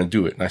like, I'm going to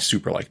do it. And I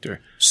super liked her.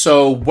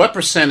 So what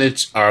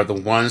percentage are the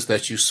ones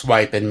that you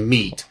swipe and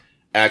meet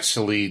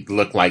actually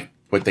look like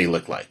what they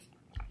look like?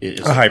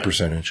 A high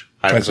percentage.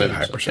 I'd say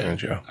high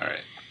percentage, yeah. All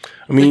right.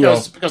 I mean,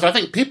 because I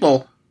think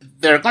people,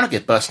 they're going to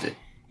get busted.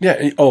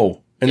 Yeah.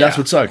 Oh, and that's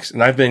what sucks.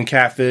 And I've been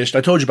catfished.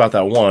 I told you about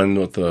that one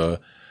with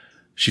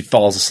she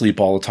falls asleep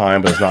all the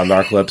time, but it's not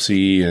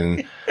narcolepsy.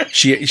 And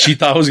she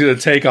thought I was going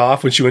to take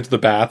off when she went to the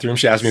bathroom.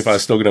 She asked me if I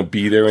was still going to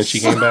be there when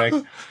she came back.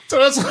 So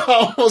that's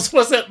almost,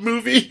 what's that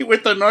movie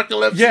with the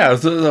narcolepsy? Yeah.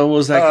 It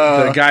was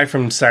that the guy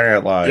from Saturday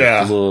Night Live.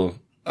 Yeah.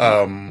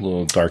 The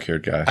little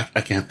dark-haired guy.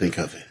 I can't think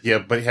of it. Yeah,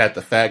 but he had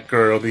the fat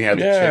girl, then he had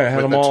the had chick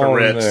with them the all in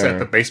Tourette's there. at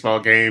the baseball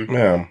game.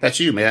 Yeah. That's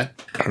you, man.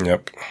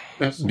 Yep.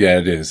 Yeah,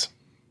 it is.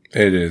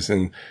 It is.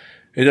 And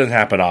it doesn't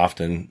happen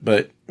often.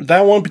 But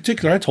that one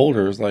particular, I told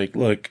her, was like,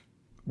 look,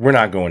 we're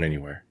not going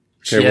anywhere.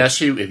 She asked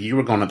you if you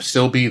were going to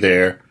still be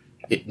there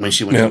when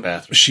she went to the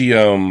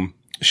bathroom.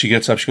 She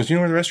gets up. She goes, you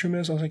know where the restroom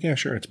is? I was like, yeah,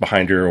 sure. It's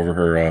behind her over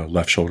her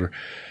left shoulder.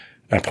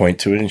 I point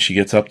to it and she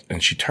gets up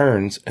and she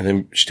turns and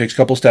then she takes a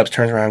couple steps,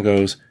 turns around and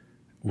goes,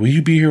 will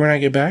you be here when I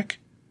get back?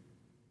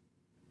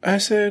 I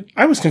said,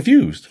 I was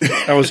confused.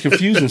 I was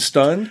confused and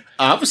stunned.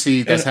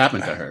 Obviously, that's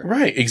happened to her.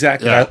 Right,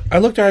 exactly. Yeah. I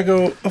looked at her, I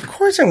go, of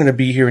course I'm going to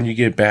be here when you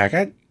get back.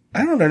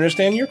 I don't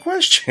understand your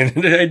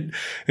question.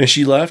 And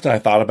she left and I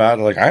thought about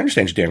it. Like, I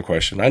understand your damn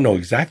question. I know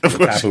exactly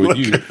what happened with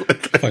you.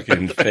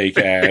 Fucking fake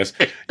ass.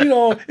 I'm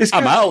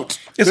out.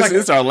 This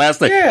is our last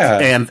day. Yeah.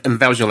 And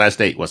that was your last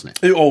date, wasn't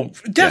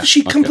it?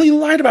 She completely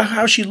lied about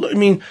how she looked. I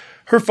mean,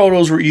 her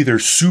photos were either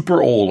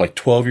super old, like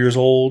 12 years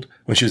old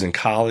when she was in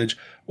college,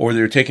 or they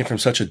were taken from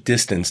such a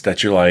distance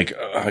that you're like,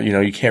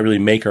 you can't really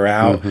make her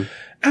out. Mm-hmm.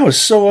 I was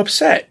so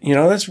upset.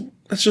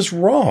 That's just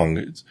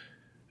wrong.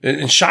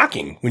 And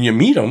shocking when you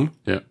meet them.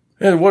 Yeah.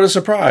 And what a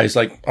surprise.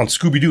 Like on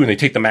Scooby-Doo and they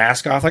take the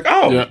mask off. Like,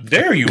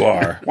 there you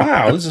are.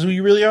 Wow. This is who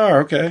you really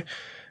are. Okay.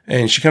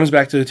 And she comes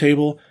back to the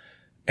table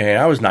and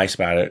I was nice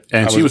about it.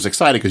 And she was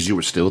excited because you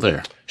were still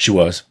there. She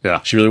was.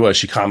 Yeah. She really was.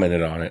 She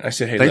commented on it. I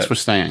said, hey, thanks for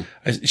staying.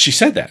 She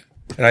said that.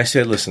 And I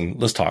said, listen,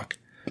 let's talk.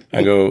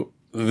 I go,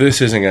 this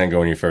isn't going to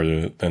go any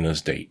further than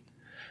this date.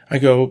 I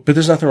go, but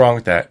there's nothing wrong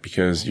with that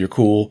because you're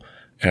cool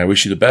and I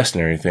wish you the best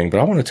and everything. But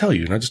I want to tell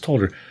you, and I just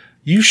told her,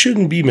 you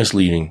shouldn't be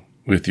misleading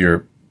with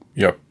your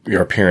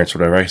appearance,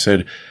 whatever. I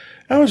said,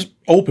 I was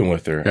open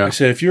with her. Yeah. I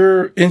said, if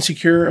you're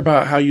insecure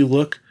about how you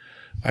look,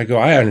 I go,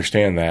 I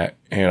understand that.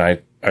 And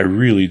I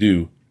really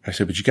do. I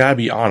said, but you gotta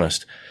be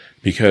honest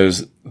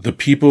because the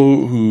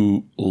people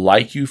who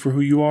like you for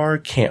who you are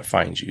can't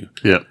find you.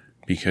 Yeah.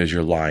 Because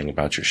you're lying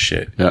about your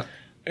shit. Yeah.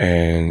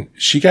 And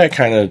she got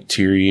kind of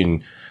teary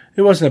and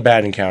it wasn't a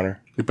bad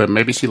encounter. But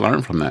maybe she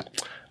learned from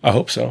that. I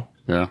hope so.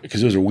 Yeah.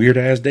 Because it was a weird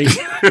ass date.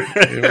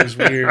 It was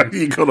weird.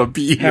 You're going to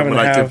be here when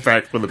I get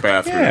back from the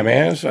bathroom. Yeah,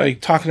 man. It's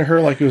like talking to her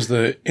like it was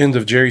the end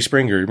of Jerry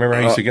Springer. Remember how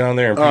he used to get on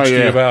there and preach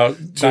to you about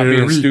not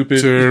being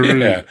stupid?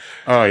 Yeah.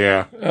 Oh,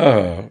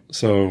 yeah.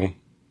 So,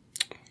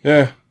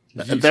 yeah.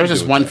 There was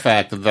just one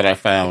fact that I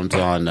found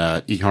on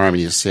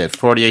eHarmony that said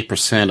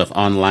 48% of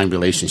online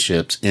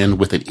relationships end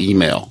with an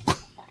email.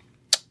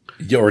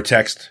 Or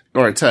text.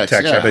 Or a text.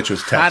 Text. Yeah. I bet you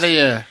it's text. How do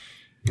you...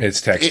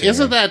 It's texting.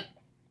 Isn't that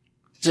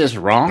just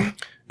wrong?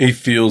 It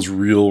feels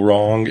real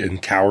wrong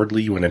and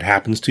cowardly when it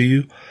happens to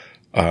you.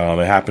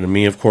 It happened to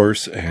me, of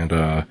course, and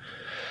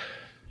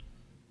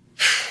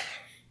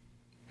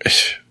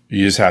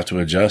you just have to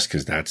adjust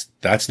because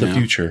that's the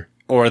future.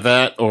 Or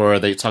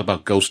they talk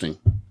about ghosting.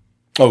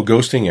 Oh,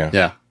 ghosting, yeah.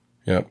 Yeah.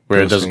 Yep.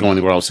 Where it doesn't go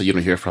anywhere else, so you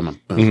don't hear from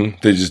them. Mm-hmm.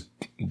 They just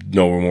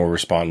no more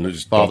respond. They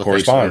just don't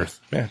correspond.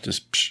 Yeah,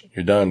 just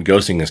you're done.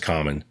 Ghosting is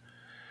common.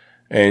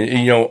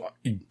 And,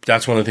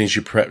 that's one of the things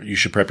you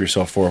should prep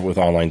yourself for with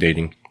online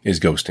dating is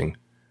ghosting.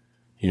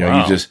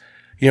 Wow.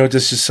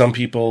 This is some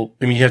people,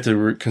 I mean, you have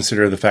to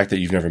consider the fact that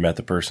you've never met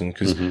the person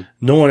because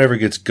no one ever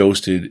gets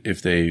ghosted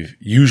if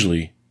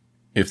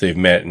they've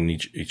met and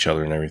each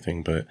other and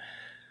everything. But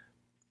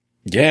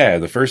yeah,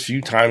 the first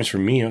few times for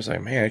me, I was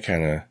like,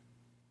 man,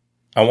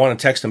 I want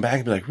to text them back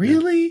and be like,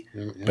 really?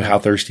 Yeah. But how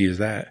thirsty is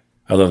that?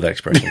 I love that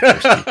expression.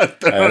 Thirsty.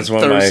 That's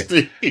one thirsty.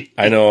 Of my,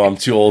 I know I'm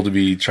too old to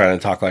be trying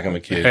to talk like I'm a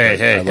kid.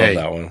 I love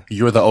that one.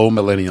 You're the old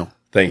millennial.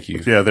 Thank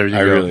you. Yeah, there you go.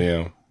 I really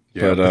am.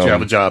 Yeah, but you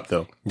have a job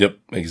though. Yep,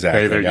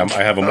 exactly.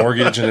 I have a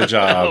mortgage and a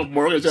job. I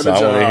want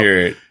to hear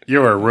it.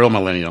 You're a real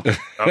millennial.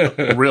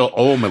 A real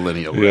old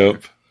millennial.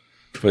 Yep.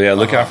 But yeah,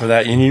 look out for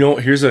that. And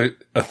here's a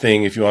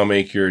thing if you want to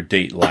make your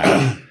date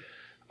laugh.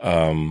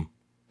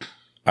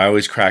 I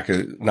always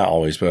not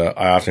always, but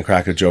I often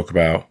crack a joke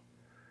about,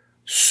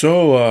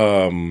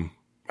 so,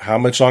 how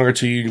much longer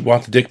till you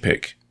want the dick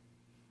pic?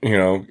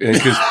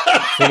 Because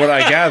from what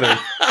I gather,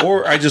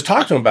 or I just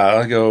talk to them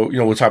about it. I go,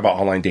 we'll talk about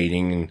online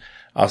dating, and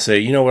I'll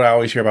say, what I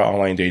always hear about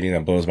online dating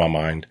that blows my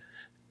mind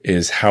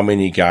is how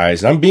many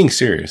guys, and I'm being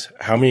serious,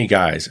 how many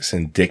guys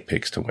send dick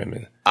pics to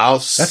women?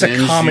 That's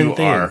a common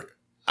thing.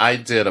 I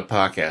did a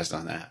podcast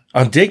on that.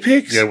 On dick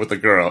pics? Yeah, with the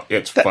girl.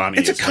 It's funny.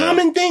 It's a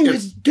common thing.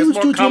 It's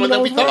more common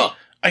than we thought.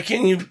 I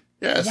can't even.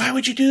 Yes. Why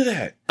would you do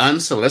that?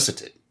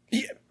 Unsolicited.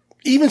 Yeah,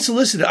 even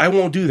solicited, I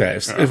won't do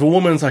that. If a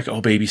woman's like,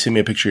 "Oh, baby, send me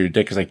a picture of your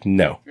dick," it's like,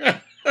 no.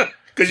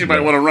 Because you might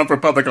want to run for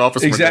public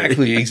office.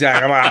 Exactly.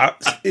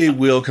 It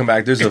will come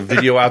back. There's a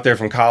video out there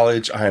from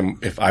college.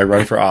 If I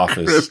run for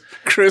office,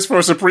 Chris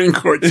for Supreme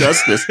Court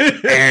Justice.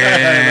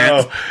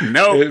 And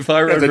no, if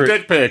I run there's for a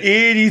dick pic.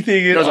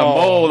 anything at There's all,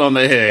 a mold on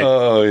the head.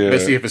 Oh yeah.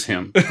 Let's see if it's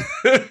him.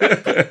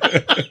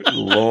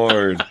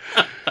 Lord,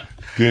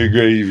 good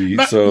gravy.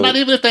 Not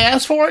even if they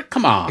ask for it.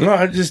 Come on.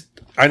 No,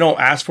 I don't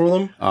ask for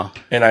them,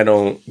 and I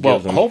don't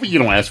give them. Hopefully you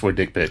don't ask for a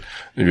dick pic.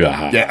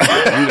 Yeah.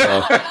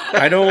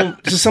 I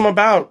don't. Just something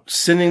about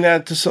sending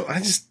that to some.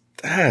 There's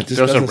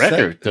a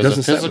record. There's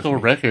a physical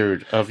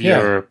record of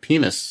your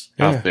penis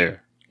out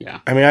there.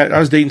 Yeah. I mean, I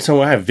was dating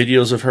someone. I have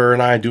videos of her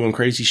and I doing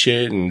crazy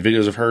shit, and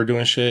videos of her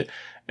doing shit.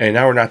 And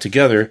now we're not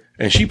together,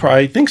 and she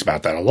probably thinks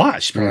about that a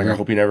lot. She's probably like, I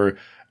hope you never.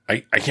 I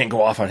can't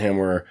go off on him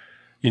where.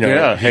 He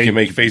can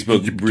make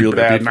Facebook real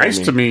bad. Be nice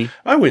to me.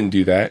 I wouldn't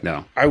do that.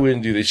 No, I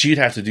wouldn't do that. She'd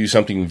have to do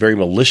something very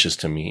malicious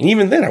to me, and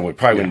even then, I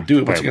wouldn't do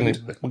it. What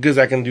good is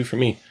that going to do for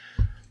me?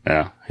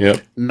 Yeah.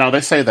 Yep. No, they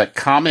say that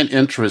common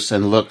interests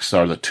and looks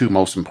are the two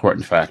most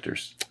important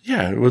factors.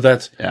 Yeah. Well,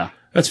 that's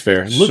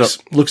fair.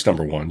 Looks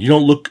number one. You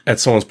don't look at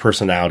someone's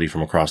personality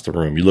from across the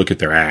room. You look at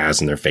their ass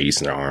and their face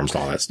and their arms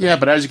and all that stuff. Yeah,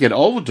 but as you get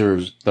older,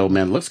 though,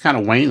 man, looks kind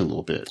of wane a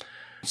little bit.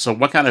 So,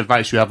 what kind of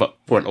advice you have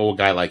for an old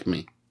guy like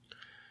me?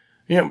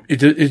 Yeah,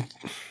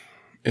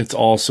 it's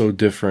also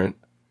different.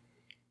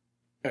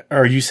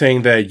 Are you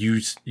saying that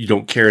you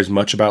don't care as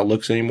much about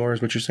looks anymore,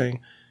 is what you're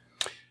saying?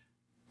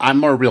 I'm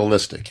more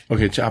realistic.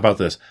 Okay, how about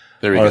this?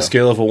 There we go. On a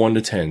scale of 1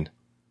 to 10,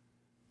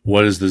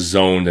 what is the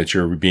zone that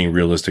you're being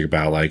realistic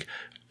about? Like,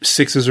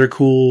 6s are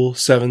cool,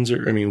 7s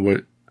are,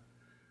 what?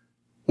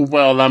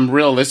 Well, I'm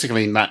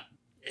realistically not,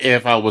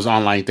 if I was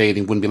online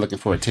dating, wouldn't be looking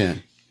for a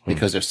 10.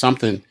 Because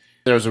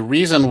there's a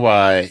reason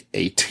why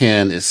a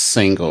 10 is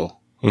single.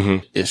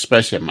 Mm-hmm.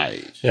 Especially at my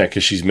age. Yeah,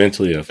 because she's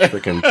mentally a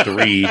freaking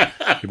 3. You're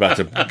about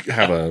to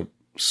have a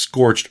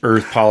scorched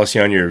earth policy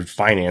on your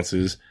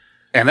finances.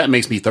 And that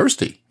makes me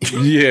thirsty.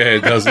 Yeah,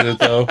 doesn't it,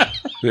 though?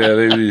 Yeah,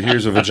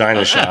 here's a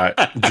vagina shot.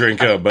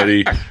 Drink up,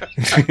 buddy.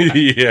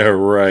 Yeah,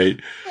 right.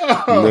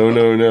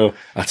 No.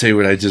 I'll tell you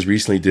what I just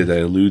recently did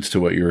that alludes to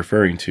what you're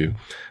referring to.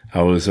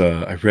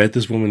 I read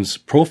this woman's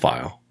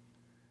profile.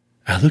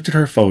 I looked at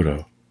her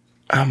photo.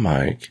 I'm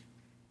like,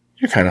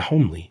 you're kind of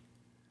homely.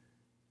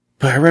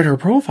 But I read her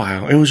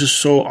profile, and it was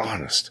just so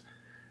honest.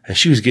 And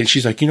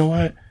she's like, you know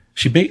what?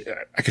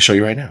 I can show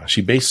you right now.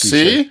 She basically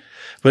said,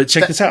 but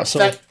check this out. So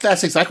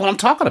that's exactly what I'm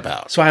talking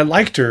about. So I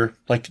liked her,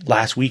 like,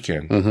 last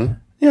weekend. Mm-hmm.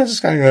 Yeah,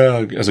 just kind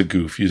of as a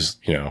goof. Just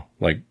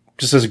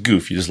as a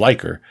goof, you just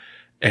like her.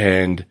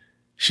 And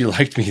she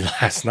liked me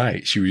last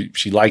night.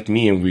 She liked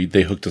me, and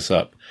they hooked us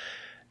up.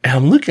 And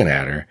I'm looking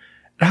at her,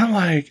 and I'm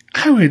like,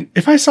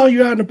 if I saw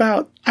you out and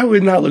about, I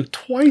would not look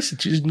twice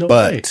at you. No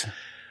way.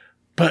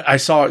 But I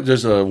saw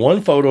there's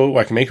one photo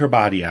where I can make her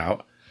body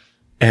out.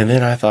 And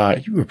then I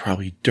thought, you were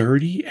probably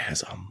dirty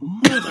as a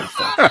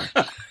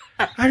motherfucker.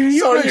 I mean,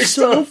 you're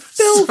so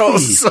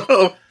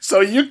filthy.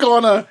 So you're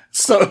gonna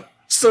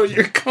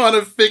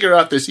figure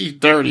out that she's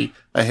dirty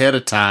ahead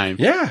of time.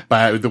 Yeah.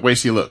 By the way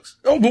she looks.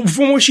 Oh,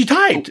 from what she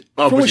typed.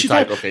 From what she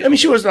typed. Okay. I mean,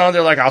 she wasn't on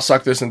there like, I'll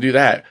suck this and do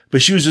that.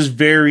 But she was just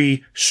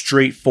very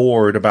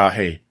straightforward about,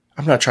 hey,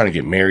 I'm not trying to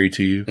get married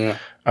to you. Yeah.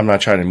 I'm not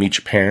trying to meet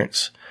your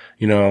parents.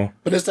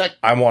 But is that,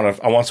 I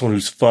want someone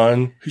who's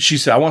fun. She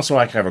said, I want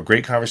someone I can have a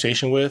great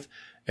conversation with,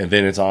 and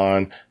then it's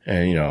on,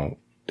 and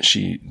that's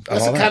the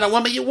kind of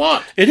woman you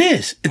want. It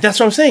is. That's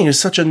what I'm saying. It's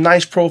such a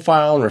nice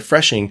profile and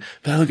refreshing.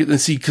 But I look at and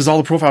see, because all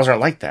the profiles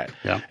aren't like that.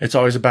 Yeah. It's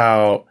always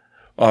about,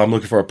 I'm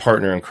looking for a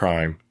partner in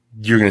crime.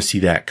 You're going to see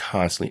that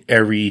constantly.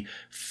 Every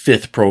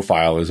 5th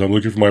profile is, I'm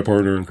looking for my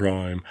partner in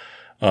crime.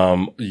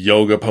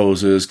 Yoga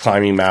poses,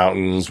 climbing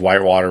mountains,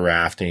 whitewater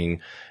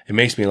rafting. It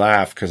makes me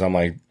laugh because I'm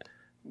like,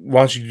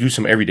 why don't you do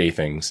some everyday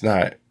things?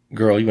 Not,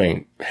 girl, you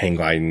ain't hang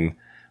gliding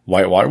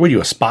whitewater. What are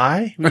you, a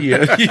spy? What do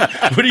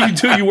you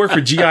do? You work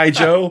for G.I.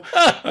 Joe?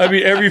 I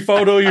mean, every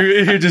photo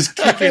you're just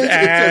kicking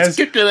ass. Just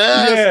kicking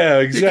ass. Yeah,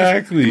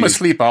 exactly. You must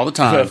sleep all the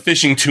time.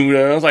 Fishing tuna.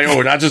 I was like,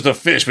 oh, not just a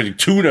fish, but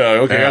tuna.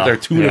 Okay, out there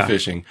tuna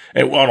fishing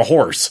and on a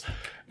horse.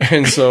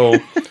 And so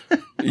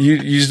you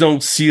just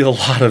don't see a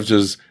lot of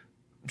just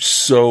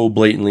so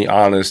blatantly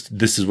honest.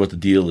 This is what the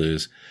deal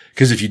is.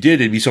 Because if you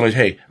did, it'd be so much,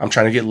 hey, I'm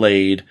trying to get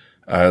laid.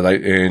 I'll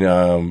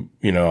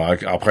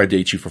probably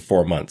date you for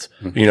 4 months,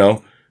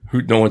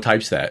 no one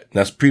types that. And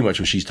that's pretty much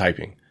what she's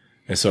typing.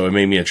 And so it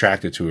made me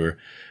attracted to her.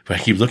 But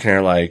I keep looking at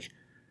her like,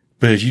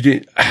 but if you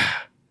didn't,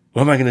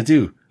 what am I going to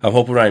do? I'm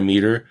hoping when I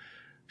meet her,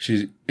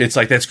 it's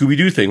like that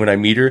Scooby-Doo thing. When I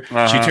meet her,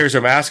 she tears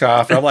her mask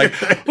off and I'm like,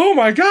 oh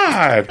my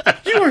God,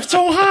 you are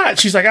so hot.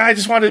 She's like, I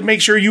just wanted to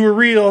make sure you were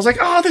real. I was like,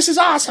 oh, this is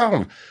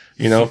awesome.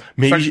 You know,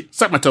 maybe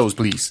suck my toes,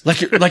 please.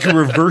 Like a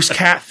reverse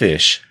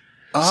catfish.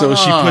 So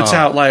she puts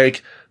out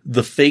like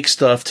the fake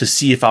stuff to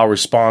see if I'll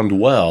respond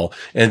well.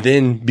 And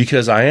then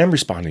because I am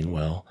responding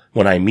well,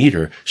 when I meet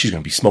her, she's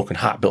going to be smoking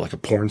hot, built like a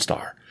porn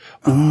star.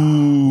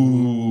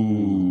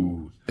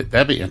 Ooh.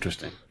 That'd be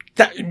interesting.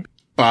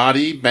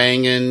 Body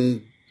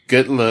banging,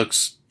 good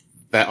looks,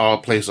 that all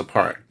plays a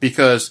part.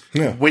 Because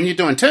when you're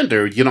doing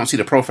Tinder, you don't see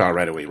the profile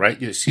right away,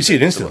 right? You see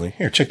it instantly.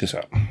 Here, check this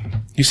out.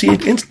 You see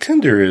it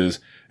Tinder and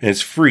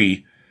it's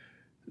free.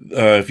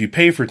 If you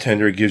pay for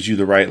Tinder, it gives you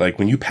the right, like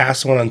when you pass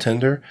someone on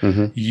Tinder,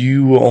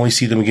 you will only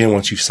see them again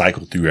once you've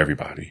cycled through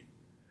everybody.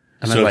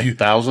 And so like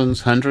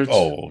thousands, hundreds?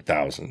 Oh,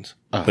 thousands.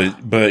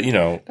 But you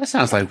know. That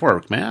sounds like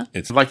work, man.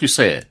 It's like you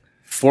said,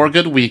 4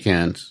 good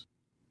weekends.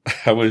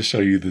 I want to show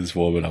you this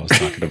woman I was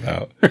talking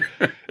about.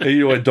 And you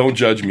know what? Don't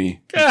judge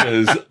me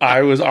because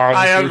I was honest.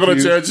 I am going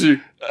to judge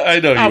you. I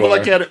know you are.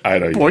 Look at it. I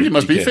know you. Boy, you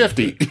must be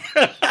 50.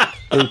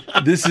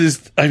 This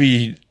is, I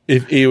mean,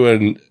 if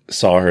anyone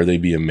saw her,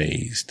 they'd be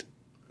amazed.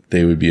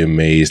 They would be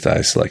amazed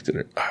I selected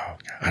her. Oh,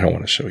 God, I don't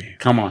want to show you.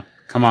 Come on.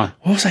 What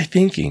was I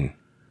thinking?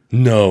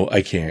 No,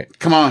 I can't.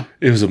 Come on.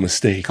 It was a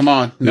mistake. Come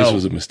on. This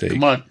was a mistake.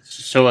 Come on.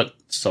 Show it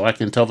so I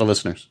can tell the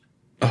listeners.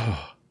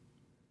 Oh.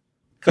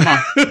 Come on.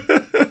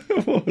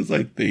 What was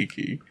I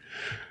thinking?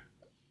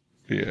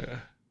 Yeah.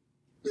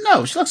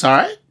 No, she looks all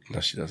right. No,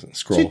 she doesn't.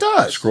 Scroll. She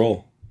does.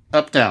 Scroll.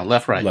 Up, down,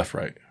 left, right. Left,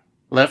 right.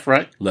 Left,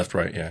 right? Left,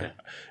 right, yeah. Okay.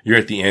 You're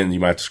at the end. You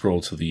might have to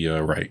scroll to the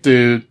right.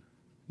 Dude.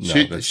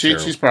 No,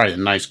 she's probably a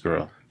nice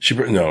girl.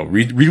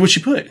 Read what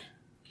she put.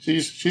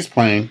 She's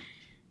plain.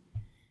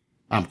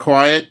 I'm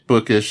quiet,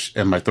 bookish,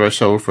 and my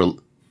threshold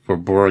for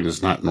boring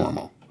is not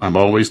normal. I'm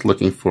always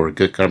looking for a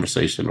good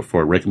conversation or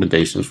for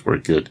recommendations for a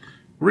good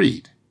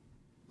read.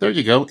 There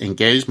you go.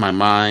 Engage my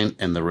mind,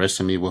 and the rest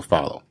of me will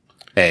follow.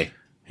 Hey.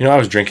 You know, I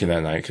was drinking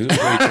that night because it was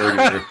way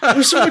dirtier. It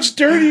was so much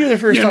dirtier the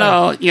first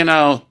time. You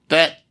know,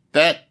 that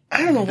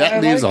I don't know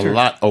that leaves a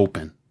lot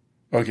open.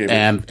 Okay.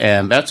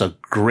 And that's a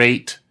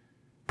great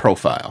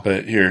profile.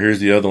 But here's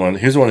the other one.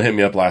 Here's the one that hit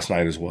me up last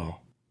night as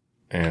well.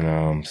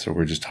 And so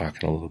we're just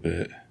talking a little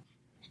bit.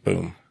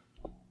 Boom.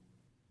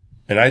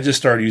 And I just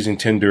started using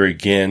Tinder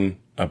again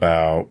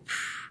about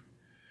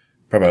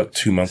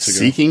 2 months ago.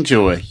 Seeking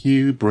joy.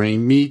 You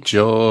bring me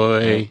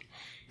joy.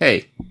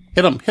 Hey,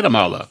 hit them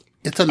all up.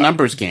 It's a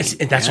numbers game.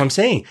 And that's what I'm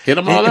saying. Hit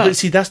them all up. But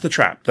see, that's the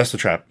trap.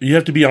 You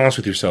have to be honest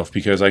with yourself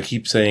because I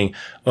keep saying,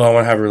 oh, I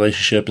want to have a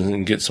relationship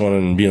and get someone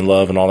and be in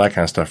love and all that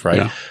kind of stuff, right?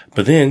 Yeah.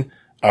 But then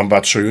I'm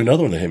about to show you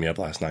another one that hit me up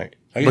last night.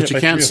 But you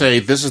can't say,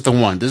 this is the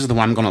one. This is the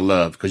one I'm going to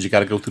love because you got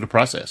to go through the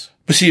process.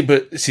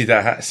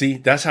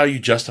 That's how you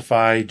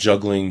justify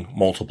juggling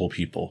multiple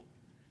people.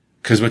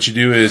 Because what you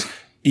do is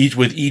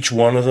with each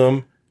one of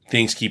them,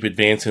 things keep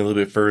advancing a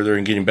little bit further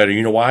and getting better.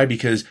 You know why?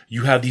 Because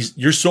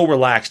you're so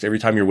relaxed every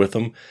time you're with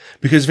them.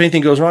 Because if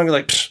anything goes wrong, you're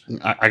like,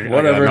 whatever. I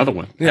got another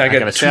one. Yeah, I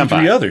got 2,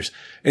 3 others.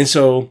 And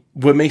so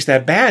what makes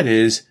that bad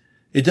is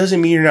it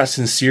doesn't mean you're not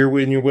sincere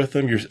when you're with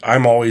them.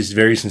 I'm always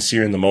very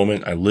sincere in the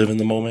moment. I live in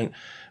the moment.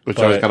 But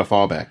you always got to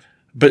fall back.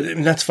 But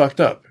that's fucked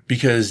up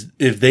because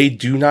if they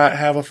do not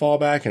have a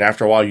fallback and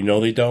after a while, you know,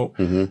 they don't,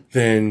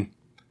 then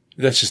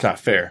that's just not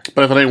fair.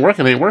 But if it ain't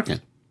working, it ain't working.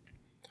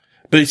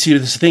 But see,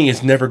 this thing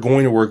is never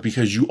going to work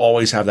because you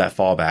always have that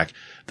fallback.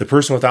 The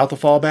person without the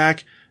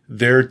fallback,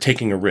 they're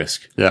taking a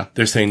risk. Yeah.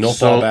 They're saying no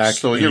fallback.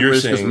 So your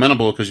risk is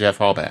minimal because you have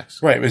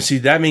fallbacks. Right. And see,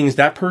 that means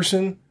that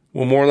person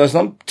will more or less,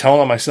 I'm telling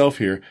on myself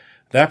here,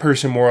 that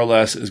person more or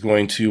less is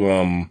going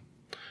to,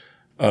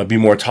 be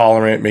more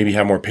tolerant, maybe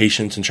have more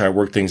patience and try to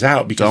work things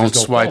out because don't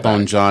swipe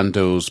on John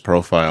Doe's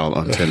profile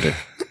on Tinder.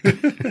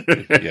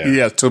 Yeah. He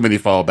has too many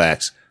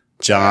fallbacks.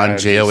 John,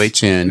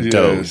 John,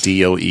 Doe,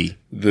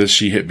 Doe.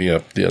 She hit me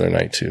up the other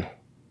night too.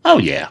 Oh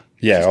yeah.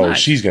 Yeah. Nice.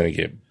 She's going to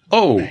get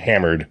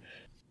hammered.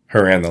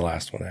 Her and the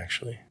last one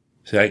actually.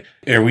 See,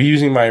 are we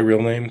using my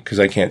real name? Cause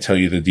I can't tell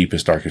you the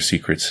deepest, darkest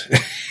secrets.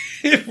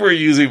 If we're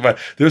using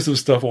there's some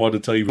stuff I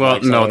wanted to tell you. Well,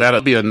 no,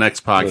 that'll be a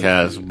next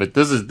podcast. But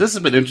this has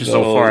been interesting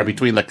so far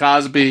between the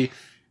Cosby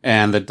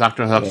and the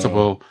Dr.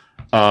 Huxtable.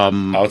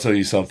 I'll tell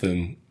you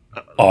something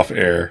off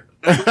air.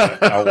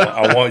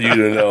 I want you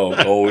to know.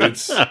 Oh,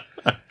 it's so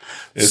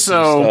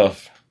some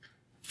stuff.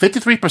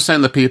 53%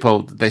 of the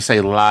people they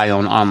say lie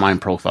on online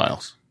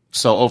profiles.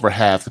 So over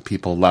half the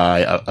people lie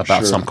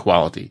about some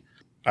quality.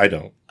 I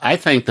don't. I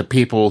think the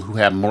people who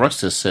have more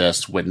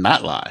success would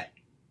not lie.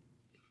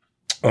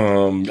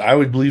 I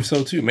would believe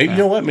so too. Maybe, you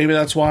know what? Maybe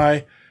that's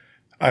why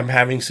I'm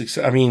having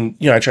success. I mean,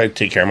 you know, I try to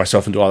take care of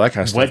myself and do all that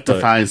kind of stuff. What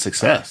defines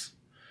success?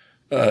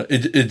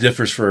 It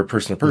differs for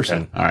person to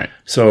person. Okay. All right.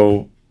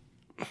 So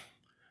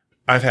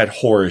I've had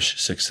whorish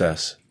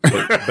success,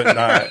 but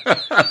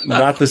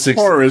not the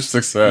success. Whorish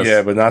success.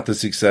 Yeah, but not the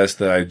success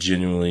that I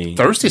genuinely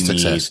thirsty need.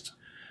 Success.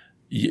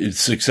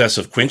 success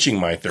of quenching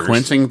my thirst.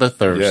 Quenching the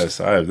thirst. Yes,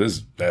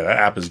 that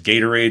app is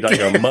Gatorade like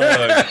a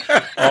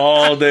mug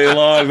all day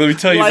long. Let me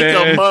tell you, like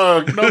man. a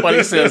mug.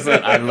 Nobody says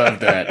that. I love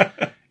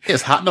that.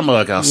 It's hot in the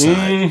mug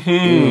outside.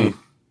 Mm-hmm.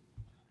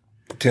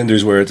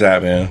 Tinder's where it's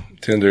at, man.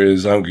 Tinder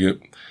is, I'm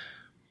good.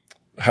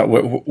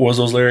 What was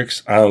those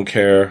lyrics? I don't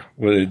care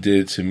what it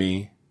did to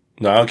me.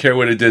 No, I don't care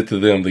what it did to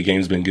them. The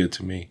game's been good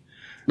to me.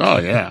 Oh,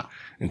 yeah.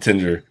 And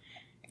Tinder,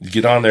 you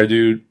get on there,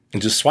 dude,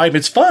 and just swipe.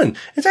 It's fun.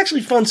 It's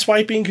actually fun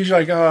swiping because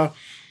you're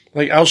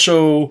like, I'll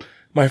show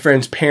my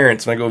friends'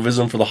 parents when I go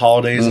visit them for the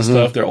holidays and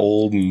stuff. They're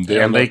old and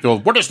they go,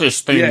 what is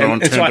this thing on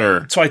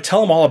Tinder? So I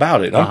tell them all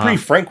about it. I'm pretty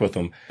frank with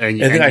them. And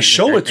then I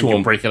show it to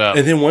them. Break it up.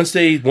 And then once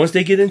they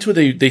get into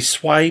it, they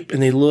swipe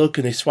and they look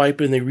and they swipe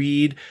and they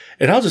read.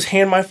 And I'll just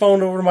hand my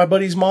phone over to my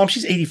buddy's mom.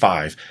 She's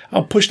 85.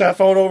 I'll push that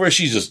phone over and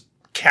she's just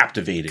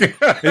captivated.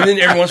 And then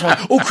every once in a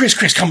while, oh, Chris,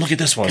 come look at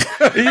this one.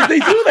 They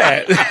do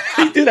that.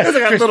 They do that. It's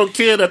like a little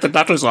kid at the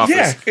doctor's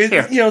office.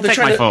 Yeah. Here, they're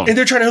trying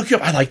to hook you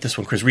up. I like this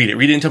one, Chris. Read it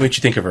and tell me what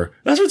you think of her.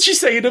 That's what she's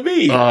saying to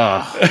me.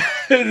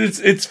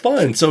 It's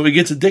fun. So it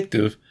gets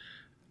addictive.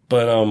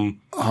 But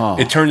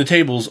it turned the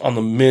tables on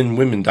the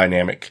men-women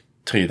dynamic.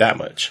 Tell you that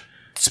much.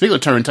 Speaking of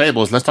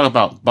turntables, let's talk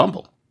about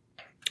Bumble.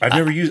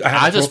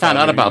 I just found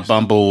out about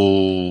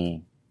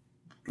Bumble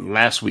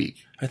last week.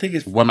 I think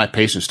it's what my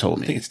patients told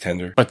me. I think it's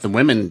Tinder. But the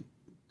women,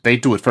 they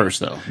do it first,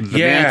 though. The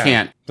man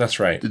can't. That's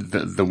right.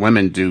 The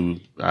women do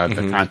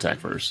the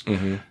contact first.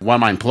 Mm-hmm. One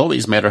of my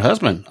employees met her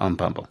husband on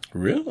Bumble.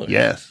 Really?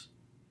 Yes.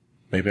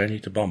 Maybe I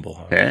need to Bumble,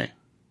 huh? Hey.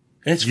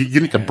 You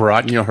need to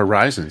broaden your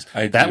horizons.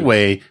 That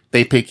way,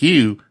 they pick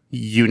you,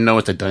 you know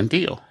it's a done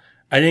deal.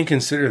 I didn't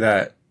consider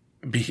that.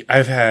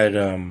 I've had,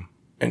 and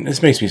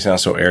this makes me sound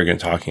so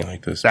arrogant talking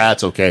like this.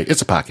 That's okay.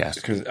 It's a podcast.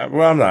 Because,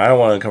 well, I'm not. I don't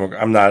want to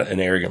I'm not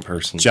an arrogant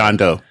person. John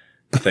Doe.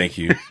 Thank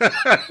you.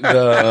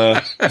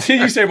 Did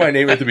you say my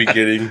name at the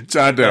beginning?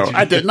 John Doe.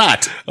 I did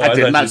not. I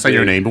did not say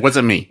your name. It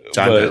wasn't me.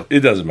 John Doe.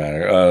 It doesn't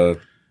matter.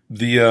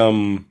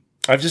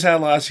 I've just had a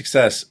lot of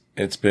success.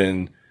 It's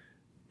been,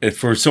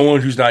 for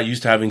someone who's not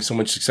used to having so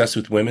much success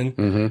with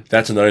women,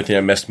 that's another thing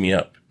that messed me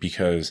up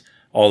because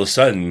all of a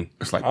sudden,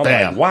 it's like, I'm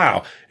bam. like,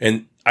 wow.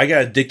 And I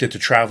got addicted to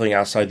traveling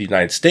outside the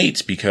United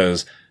States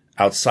because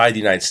outside the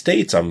United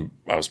States, I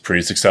was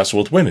pretty successful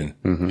with women.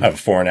 I have a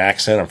foreign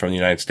accent. I'm from the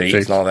United States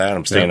and all that.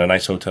 I'm staying in a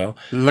nice hotel.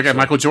 Look at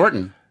Michael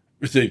Jordan.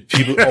 The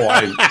people,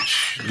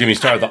 get me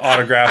started. The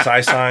autographs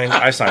I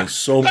signed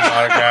so many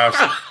autographs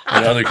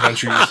in other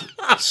countries.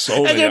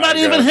 So many. And they're not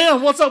even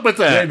him. What's up with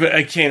that? Yeah, but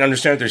I can't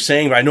understand what they're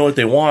saying, but I know what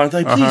they want.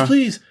 Like,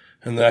 please.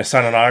 And then I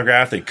sign an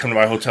autograph. They come to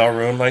my hotel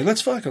room, like, let's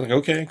fuck. I'm like,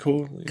 okay,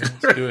 cool. Yeah,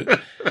 let's do it.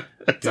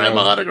 Sign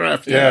my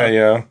autograph.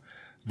 Yeah.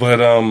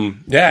 But,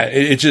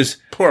 it just.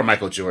 Poor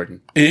Michael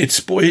Jordan.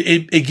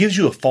 It gives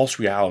you a false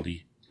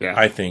reality. Yeah.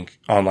 I think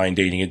online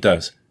dating, it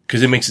does.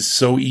 Because it makes it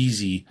so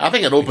easy. I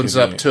think it opens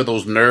up to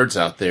those nerds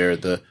out there.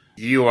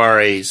 You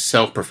are a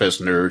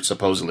self-professed nerd,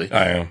 supposedly.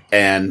 I am.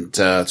 And,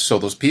 so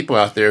those people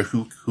out there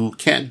who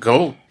can't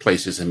go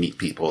places and meet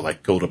people,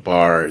 like go to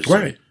bars.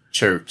 Right.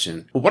 Church.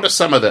 And what are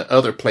some of the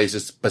other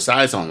places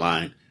besides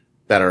online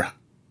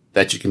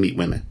that you can meet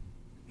women?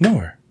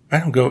 Nowhere. I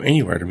don't go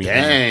anywhere to meet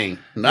women. Dang.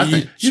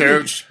 Nothing.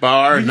 Church,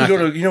 bar,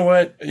 nothing. You know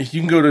what?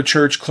 You can go to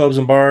church, clubs,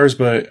 and bars,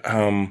 but,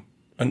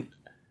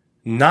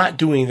 not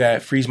doing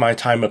that frees my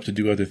time up to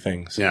do other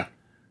things. Yeah.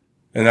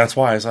 And that's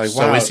why it's like,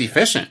 wow. So it's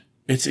efficient.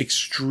 It's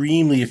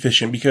extremely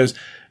efficient because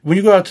when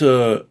you go out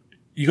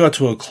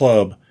to a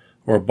club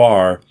or a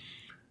bar,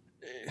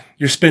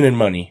 you're spending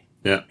money.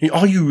 Yeah.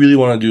 All you really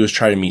want to do is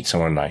try to meet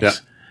someone nice. Yeah.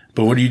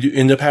 But what do you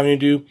end up having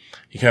to do?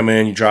 You come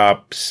in, you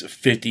drop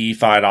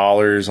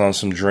 $55 on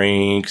some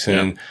drinks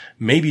and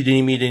maybe you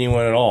didn't meet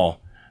anyone at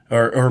all.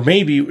 Or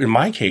maybe in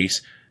my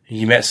case,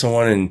 you met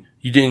someone and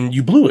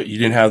you blew it. You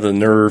didn't have the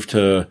nerve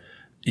to,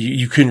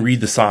 you couldn't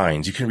read the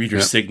signs. You couldn't read her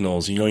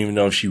signals. You don't even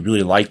know if she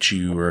really liked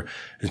you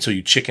and so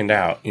you chickened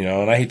out,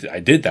 and I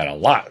did that a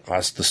lot.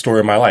 That's the story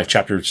of my life,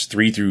 chapters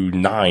 3 through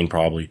 9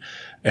 probably.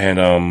 And,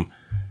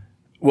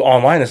 well,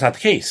 online, it's not the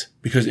case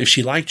because if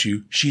she liked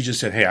you, she just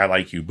said, hey, I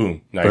like you.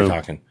 Boom. Now you're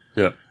talking.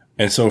 Yeah.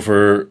 And so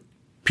for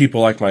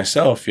people like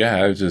myself,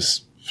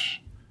 it's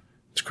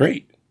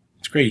great.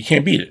 It's great. You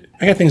can't beat it.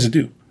 I got things to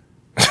do.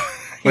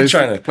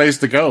 Place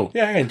to go.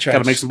 Yeah, I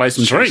gotta make somebody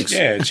some drinks.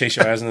 Yeah, chase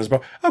your ass in this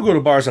bar. I'll go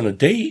to bars on a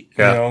date,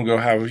 and go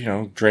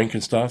have, drink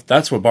and stuff.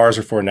 That's what bars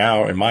are for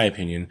now, in my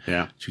opinion.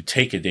 Yeah. To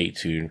take a date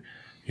to,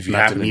 if you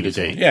not happen to meet a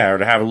date. Yeah, or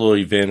to have a little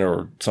event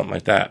or something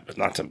like that, but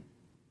not to,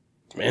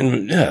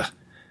 man, yeah.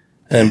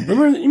 And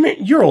remember,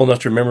 you're old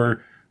enough to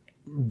remember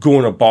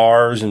going to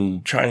bars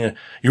and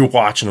you're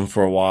watching them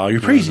for a while.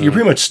 You're pretty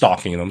much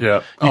stalking them.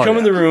 Yeah. You come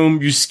in the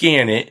room, you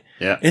scan it.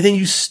 Yeah. And then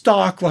you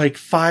stalk like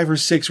 5 or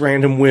 6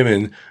 random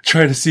women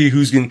trying to see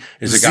who's going to,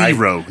 is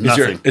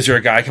there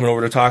a guy coming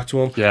over to talk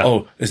to him? Yeah.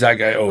 Oh, is that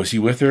guy, is he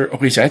with her?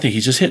 Okay, so I think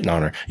he's just hitting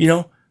on her.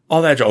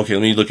 All that. Okay,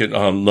 let me look at,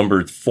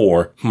 number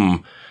 4.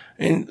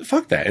 And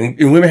fuck that. And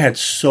women had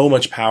so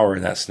much power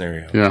in that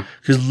scenario. Yeah.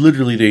 Cause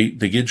literally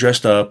they get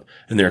dressed up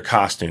in their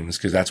costumes.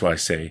 Cause that's what I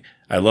say.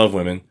 I love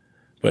women,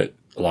 but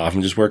a lot of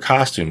them just wear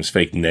costumes,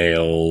 fake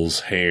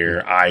nails,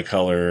 hair, eye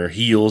color,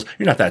 heels.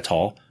 You're not that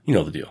tall. You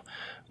know the deal.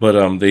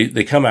 But,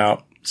 they come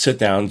out, sit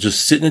down,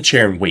 just sit in a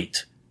chair and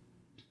wait.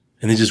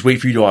 And they just wait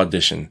for you to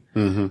audition.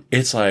 Mm-hmm.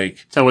 It's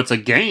like... So it's a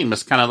game.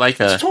 It's kind of like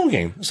It's a total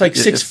game. It's like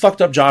six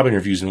fucked up job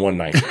interviews in one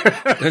night.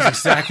 That's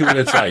exactly what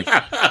it's like.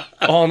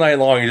 All night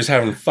long, you're just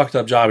having fucked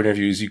up job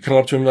interviews. You come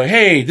up to them like,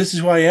 hey, this is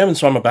who I am and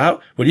so I'm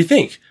about. What do you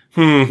think?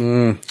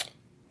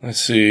 Let's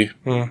see.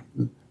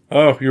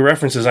 Oh, your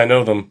references, I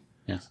know them.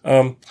 Yes.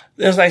 It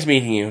was nice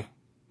meeting you.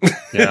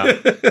 Yeah.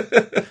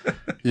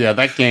 Yeah,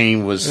 that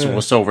game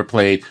was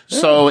overplayed.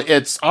 So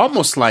it's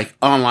almost like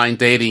online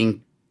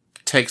dating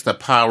takes the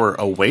power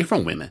away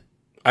from women.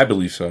 I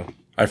believe so.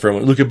 I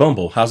firmly look at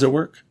Bumble. How's it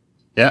work?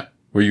 Yeah.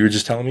 Where you were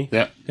just telling me?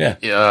 Yeah.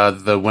 Yeah.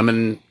 The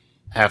women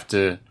have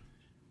to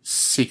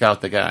seek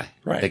out the guy.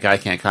 Right. The guy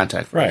can't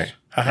contact. Right.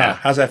 Haha. Yeah.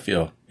 How's that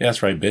feel? Yeah,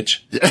 that's right,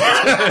 bitch. You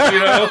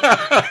know?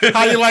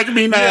 How you like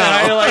me now? Yeah,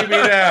 how you like me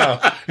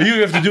now?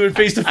 You have to do it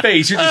face to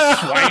face. You're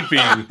just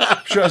swiping.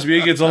 Trust me,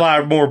 it gets a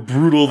lot more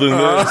brutal than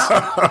this.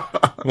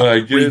 My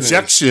goodness.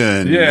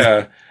 Rejection.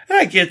 Yeah.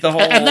 I get the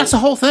whole... And that's the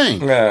whole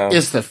thing. Yeah.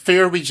 Is the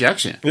fear of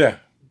rejection. Yeah.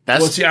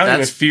 That's, well, see, I don't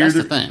even fear that's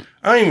the thing.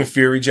 I don't even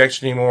fear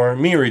rejection anymore.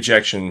 Me and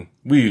rejection,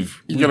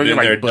 we've been like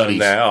there, done buddies,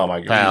 that. Oh my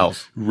god,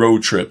 pals,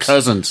 road trips,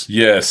 cousins.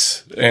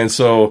 Yes, and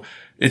so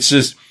it's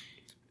just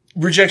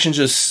rejection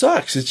just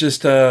sucks. It's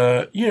just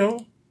when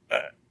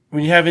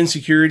you have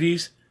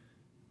insecurities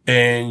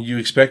and you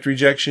expect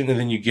rejection and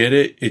then you get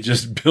it, it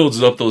just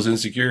builds up those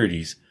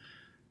insecurities.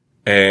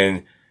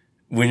 And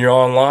when you're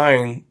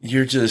online,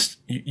 you're just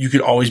you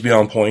can always be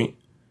on point.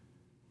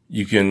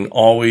 You can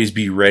always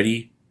be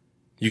ready.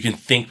 You can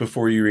think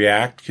before you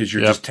react because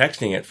you're just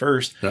texting at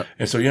first. Yep.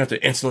 And so you don't have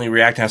to instantly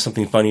react and have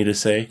something funny to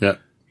say. Yeah.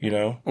 You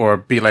know? Or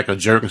be like a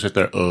jerk and sit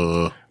there,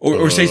 or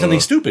say something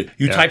stupid.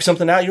 You type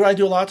something out. You know what I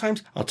do a lot of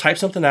times? I'll type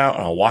something out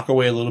and I'll walk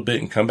away a little bit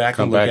and come back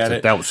and look at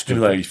it. That was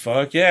stupid. And be like,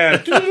 fuck yeah.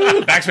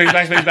 Backspace.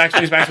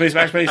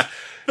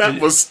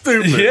 That was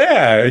stupid.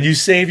 Yeah. And you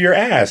save your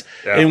ass.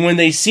 Yeah. And when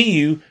they see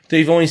you,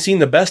 they've only seen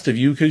the best of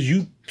you because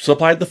you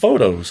supplied the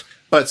photos.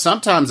 But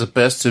sometimes the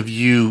best of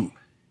you...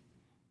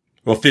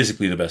 Well,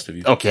 physically the best of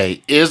you.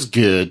 Okay, is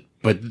good,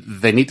 but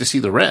they need to see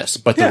the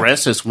rest. But the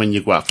rest is when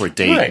you go out for a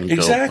date and go.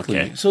 Exactly.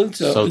 Okay. So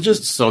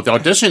the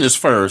audition is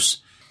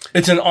first.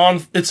 It's an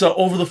over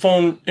the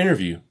phone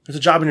interview. It's a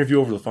job interview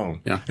over the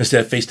phone. Yeah.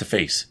 Instead of face to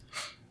face.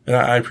 And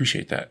I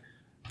appreciate that.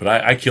 But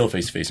I kill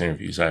face to face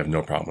interviews. I have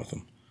no problem with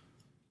them.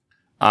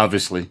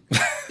 Obviously.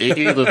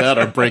 Either that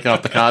or break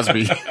out the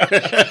Cosby.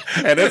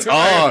 And it's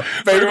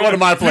favorite one of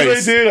my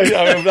plays. Dude,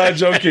 I'm not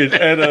joking.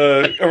 And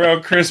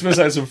around Christmas,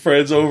 I had some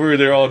friends over, and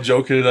they're all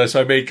joking. And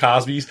so I made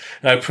Cosby's,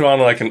 and I put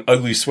on like an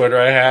ugly sweater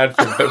I had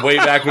from way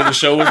back when the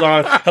show was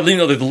on. How do you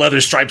know the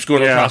leather stripes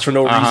going across for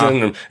no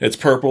reason? And it's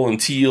purple and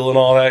teal and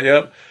all that.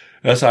 Yep.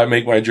 That's how I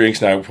make my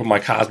drinks now. I put my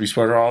Cosby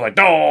sweater on, like,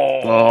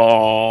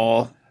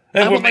 I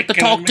would like to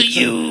talk to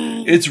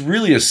you. It's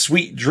really a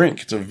sweet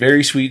drink. It's a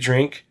very sweet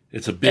drink.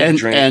 It's a big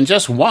drink. And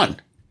just one.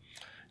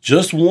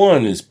 Just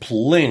one is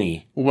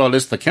plenty. Well,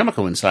 it's the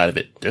chemical inside of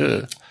it.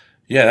 Duh.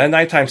 Yeah, that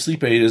nighttime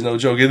sleep aid is no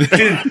joke. In a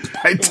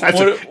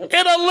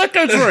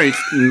liquor drink.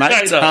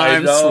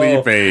 Nighttime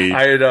sleep aid.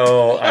 I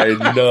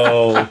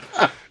know.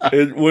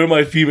 And one of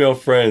my female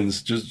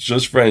friends,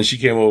 just friends, she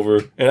came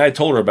over and I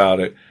told her about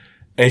it.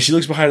 And she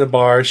looks behind the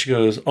bar. She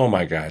goes, oh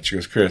my God. She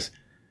goes, Chris,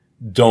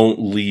 don't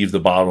leave the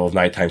bottle of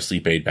nighttime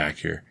sleep aid back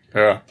here.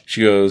 Yeah.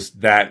 She goes,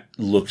 that's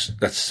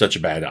such a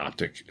bad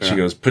optic. Yeah. She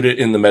goes, put it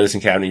in the medicine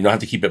cabinet. You don't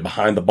have to keep it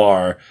behind the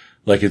bar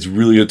like it's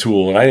really a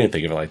tool. And I didn't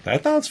think of it like that. I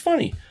thought it's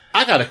funny.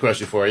 I got a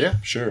question for you.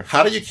 Sure.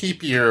 How do you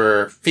keep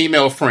your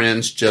female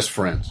friends just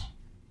friends?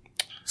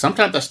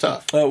 Sometimes that's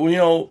tough.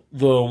 Well,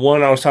 the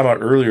one I was talking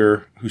about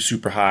earlier, who's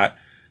super hot,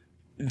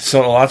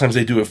 so a lot of times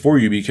they do it for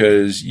you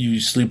because you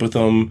sleep with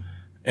them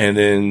and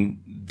then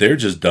they're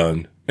just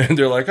done. And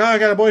they're like, oh, I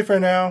got a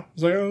boyfriend now.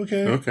 It's like, oh,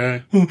 okay.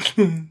 Okay.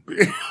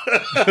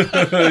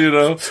 You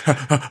know?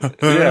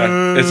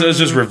 Yeah. It's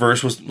just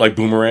reverse was like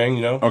boomerang,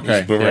 you know? Okay.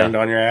 Just boomeranged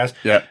on your ass.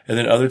 Yeah. And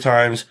then other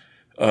times,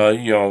 I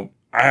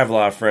have a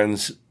lot of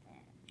friends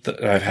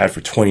that I've had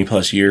for 20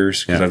 plus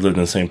years because I've lived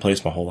in the same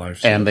place my whole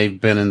life. So. And they've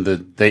been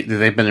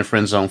in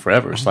friend zone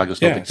forever. It's like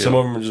it's no big deal. Some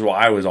of them are just,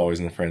 I was always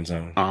in the friend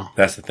zone.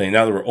 That's the thing.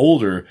 Now that we're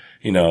older,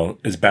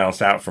 it's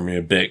bounced out for me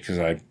a bit because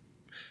I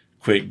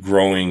quit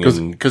growing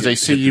because they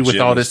see you with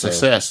all this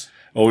success.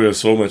 Oh, we have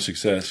so much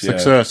success.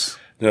 Success.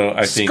 No,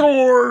 I think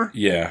score.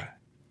 Yeah,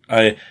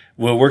 it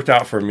worked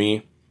out for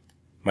me.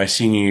 My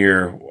senior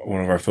year,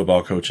 one of our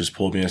football coaches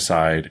pulled me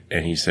aside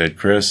and he said,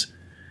 "Chris,"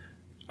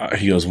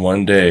 he goes,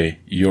 "one day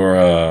your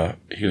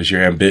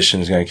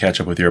ambition is going to catch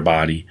up with your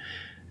body,"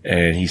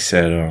 and he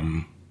said,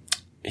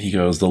 he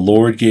goes, "The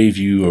Lord gave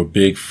you a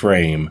big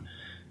frame,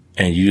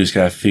 and you just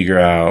got to figure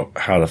out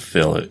how to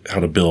fill it,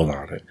 how to build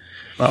on it."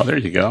 Well, there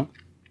you go.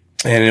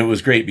 And it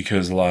was great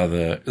because I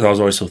was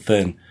always so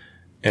thin,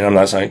 and I'm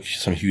not like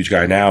some huge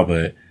guy now,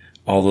 but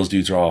all those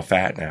dudes are all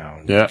fat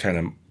now. Yeah. Kind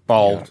of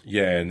bald.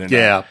 Yeah.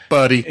 And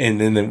buddy.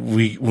 And then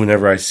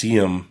whenever I see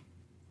them,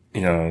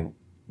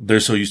 they're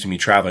so used to me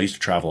traveling. I used to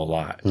travel a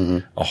lot,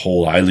 a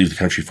whole lot. I leave the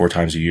country 4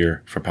 times a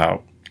year for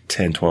about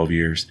 10, 12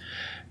 years.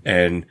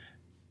 And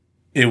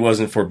it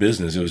wasn't for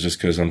business. It was just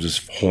because I'm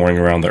just whoring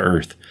around the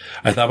earth.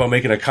 I thought about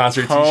making a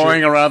concert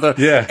Whoring around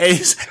the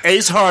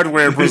Ace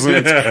Hardware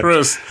presents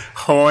Chris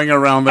whoring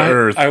around the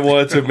earth. I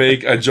wanted to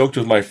make, I joked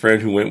with my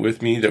friend who went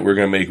with me that we're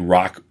going to make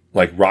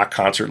rock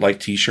concert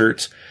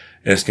t-shirts.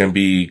 And it's going to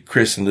be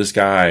Chris and this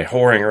guy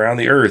whoring around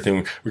the earth.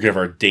 And we're going to have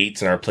our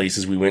dates and our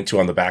places we went to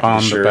on the back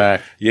of the shirt.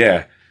 Back.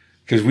 Yeah.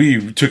 Because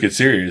we took it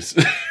serious.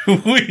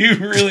 We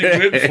really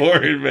went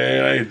for it,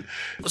 man.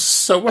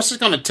 So what's it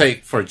going to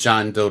take for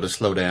John Doe to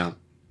slow down?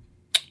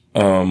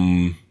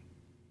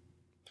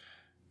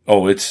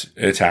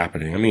 It's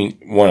happening. I mean,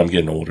 one, I'm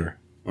getting older.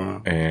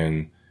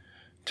 And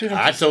dude,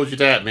 I told you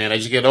that, man.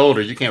 As you get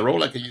older, you can't roll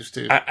like you used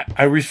to.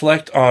 I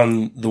reflect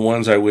on the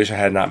ones I wish I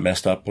had not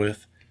messed up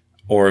with.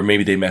 Or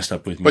maybe they messed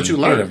up with me. But you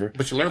learned.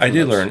 I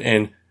did learn.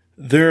 And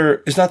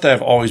it's not that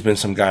I've always been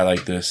some guy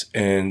like this.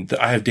 And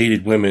I have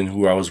dated women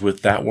who I was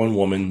with that one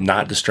woman,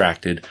 not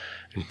distracted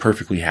and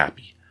perfectly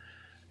happy.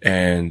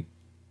 And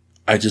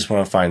I just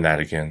want to find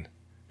that again.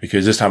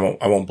 Because this time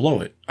I won't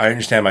blow it. I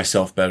understand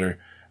myself better.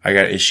 I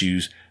got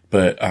issues.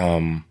 But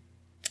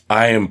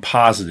I am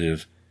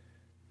positive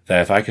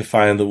that if I could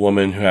find the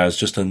woman who has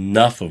just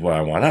enough of what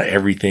I want, not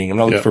everything, I'm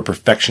not looking for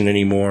perfection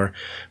anymore,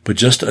 but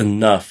just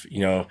enough,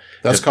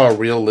 That's called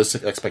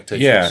realistic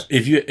expectations. Yeah.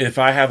 If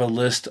I have a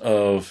list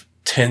of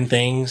 10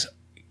 things,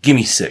 give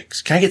me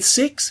 6. Can I get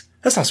 6?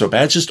 That's not so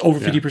bad. It's just over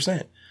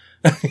 50%.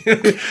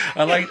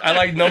 I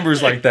like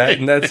numbers like that,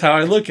 and that's how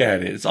I look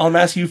at it. It's all I'm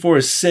asking you for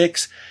is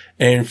 6,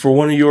 and for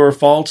one of your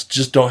faults,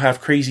 just don't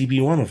have crazy be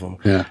one of them.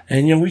 Yeah.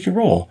 And, we can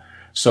roll.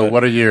 So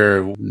what are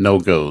your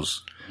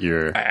no-goes?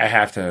 There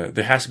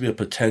has to be a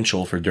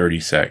potential for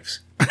dirty sex.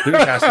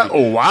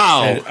 Oh,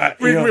 wow.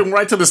 We went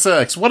right to the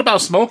sex. What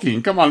about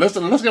smoking? Come on, let's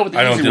go with the easy ones.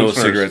 I don't deal with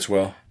cigarettes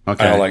well.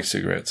 Okay. I don't like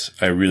cigarettes.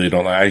 I really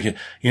don't like.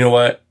 You know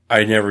what?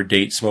 I never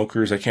date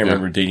smokers. I can't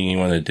remember dating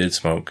anyone that did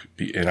smoke,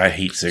 and I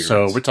hate cigarettes.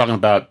 So we're talking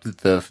about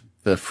the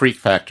freak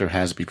factor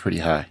has to be pretty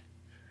high.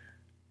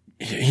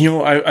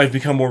 I've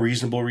become more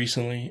reasonable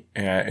recently,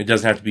 and it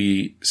doesn't have to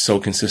be so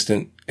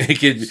consistent.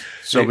 We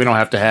don't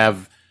have to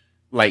have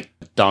like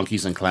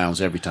donkeys and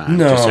clowns every time.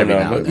 No,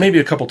 but maybe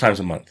a couple times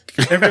a month.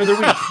 Every other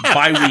week.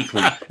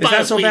 Bi-weekly. Is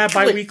that so bad,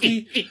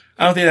 bi-weekly?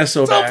 I don't think that's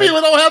so bad. Some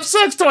people don't have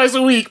sex twice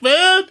a week,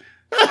 man.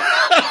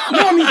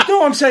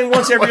 I'm saying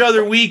once every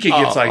other week it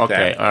gets like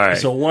that. All right.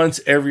 So once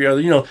every other,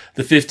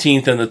 the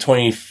 15th and the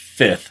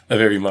 25th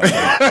of every month.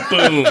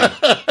 Boom.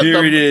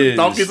 Here it is.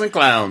 Donkeys and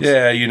clowns.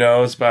 Yeah,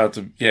 it's about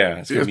to,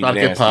 it's going to be nasty.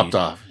 Get popped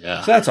off.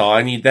 Yeah. So that's all.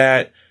 I need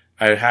that.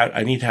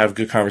 I need to have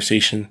good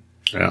conversation.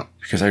 Yeah.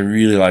 Because I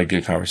really like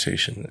good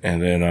conversation.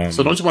 And then,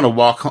 so don't you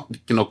want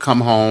to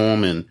come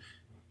home and,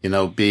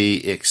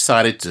 be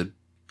excited to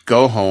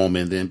go home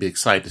and then be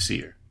excited to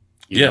see her?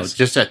 Yes.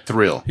 Just that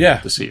thrill.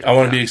 Yeah. To see her. I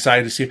want to be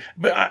excited to see her.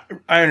 But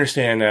I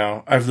understand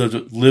now. I've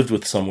lived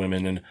with some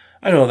women, and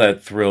I know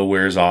that thrill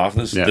wears off.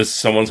 This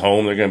someone's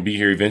home. They're going to be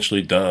here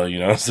eventually. Duh.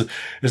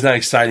 It's not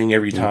exciting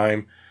every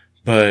time.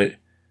 But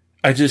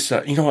I just,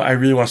 I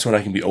really want someone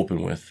I can be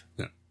open with.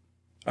 Yeah.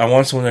 I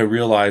want someone that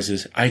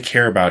realizes I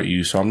care about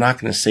you, so I'm not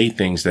going to say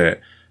things where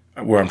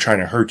I'm trying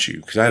to hurt you.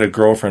 Because I had a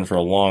girlfriend for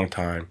a long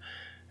time,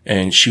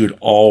 and she would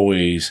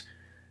always,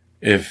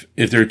 if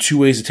there are 2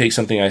 ways to take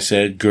something I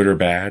said, good or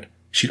bad,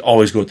 she'd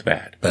always go with the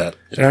bad. Bad.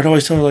 And I'd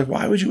always tell her,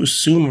 why would you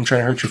assume I'm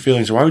trying to hurt your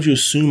feelings? Or why would you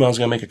assume I was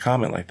going to make a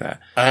comment like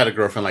that? I had a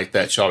girlfriend like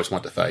that. She always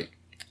wanted to fight.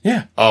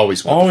 Yeah.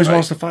 Always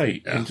wants to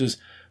fight. Yeah. And just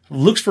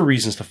looks for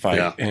reasons to fight.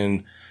 Yeah.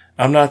 And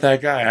I'm not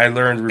that guy. I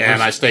learned.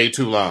 And I stayed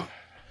too long.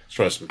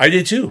 Trust me. I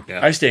did too.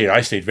 Yeah. I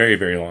stayed very,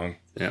 very long.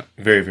 Yeah.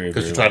 Very, very, very long.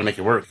 Because you try to make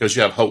it work. Because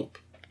you have hope.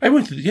 I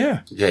went through,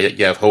 Yeah,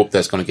 you have hope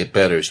that's going to get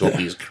better. She won't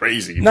be as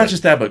crazy. Not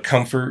just that, but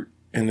comfort.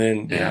 And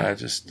then,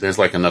 there's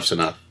like enough's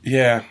enough.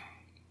 Yeah.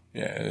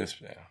 Yeah.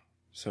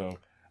 So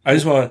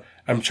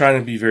I'm trying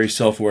to be very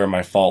self-aware of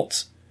my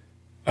faults,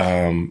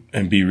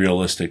 and be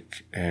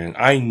realistic. And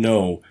I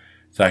know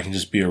that I can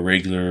just be a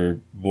regular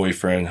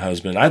boyfriend,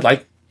 husband. I'd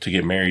like to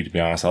get married, to be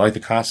honest. I like the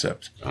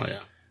concept. Oh, yeah.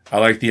 I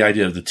like the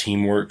idea of the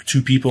teamwork.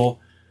 2 people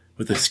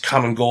with this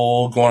common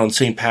goal, going on the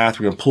same path.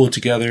 We're going to pull it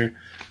together.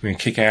 We're going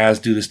to kick ass,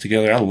 do this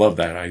together. I love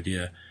that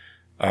idea.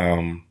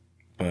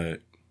 But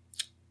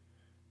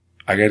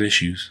I got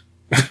issues.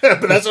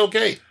 But that's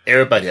okay.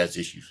 Everybody has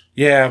issues.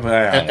 Yeah, but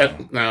I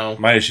don't know. No.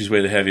 My issues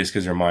weigh the heaviest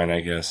because they're mine, I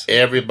guess.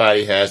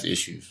 Everybody has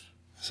issues.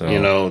 So,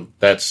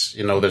 there's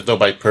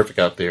nobody perfect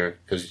out there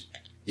because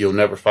you'll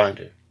never find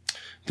it.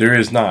 There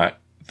is not.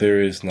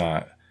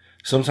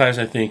 Sometimes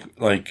I think,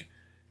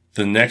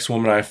 the next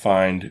woman I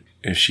find,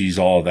 if she's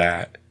all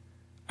that,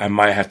 I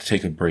might have to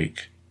take a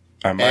break.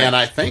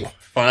 I think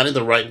finding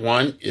the right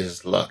one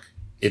is luck.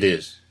 It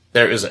is.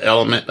 There is an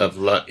element of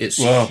luck. It's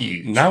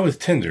huge. Not with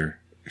Tinder.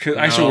 Cause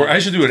I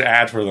should do an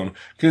ad for them.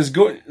 Because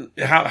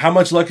how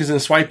much luck is in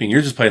swiping?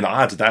 You're just playing the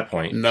odds at that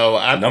point. No,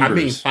 I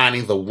mean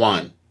finding the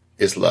one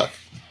is luck.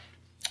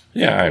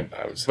 Yeah,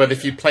 I was. But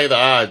if you play the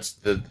odds,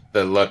 the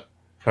luck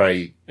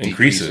probably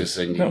increases.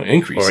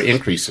 Increases. Or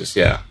increases,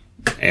 yeah.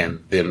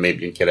 And then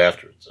maybe you can get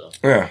after it. So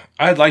yeah,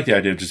 I'd like the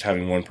idea of just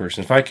having one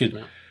person. If I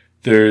could,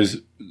 there's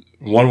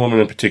one woman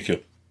in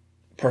particular,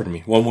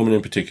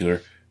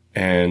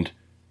 and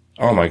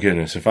oh my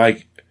goodness, if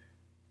I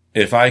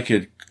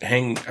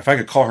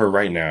could call her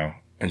right now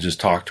and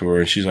just talk to her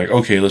and she's like,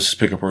 okay, let's just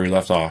pick up where we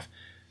left off,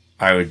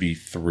 I would be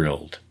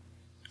thrilled.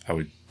 I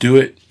would do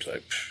it,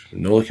 like,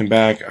 no looking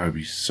back. I would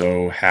be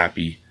so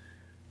happy,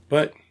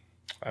 but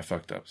I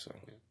fucked up. So,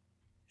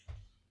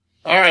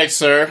 all right,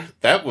 sir,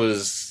 that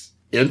was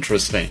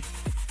interesting.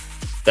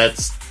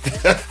 That's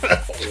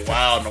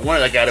wow. No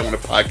wonder I didn't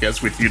want to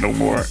podcast with you no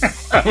more.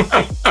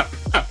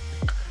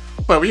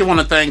 But we want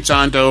to thank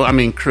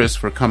Chris,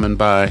 for coming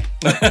by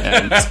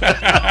and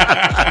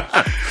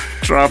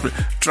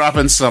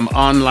dropping some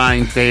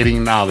online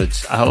dating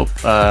knowledge. I hope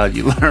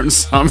you learned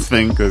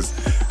something, because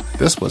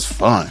this was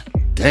fun.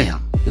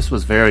 Damn, this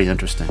was very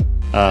interesting.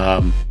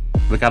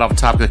 We got off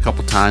topic a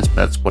couple times, but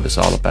that's what it's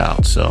all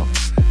about. So,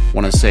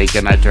 want to say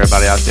good night to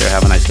everybody out there.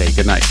 Have a nice day.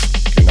 Good night.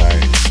 Good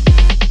night.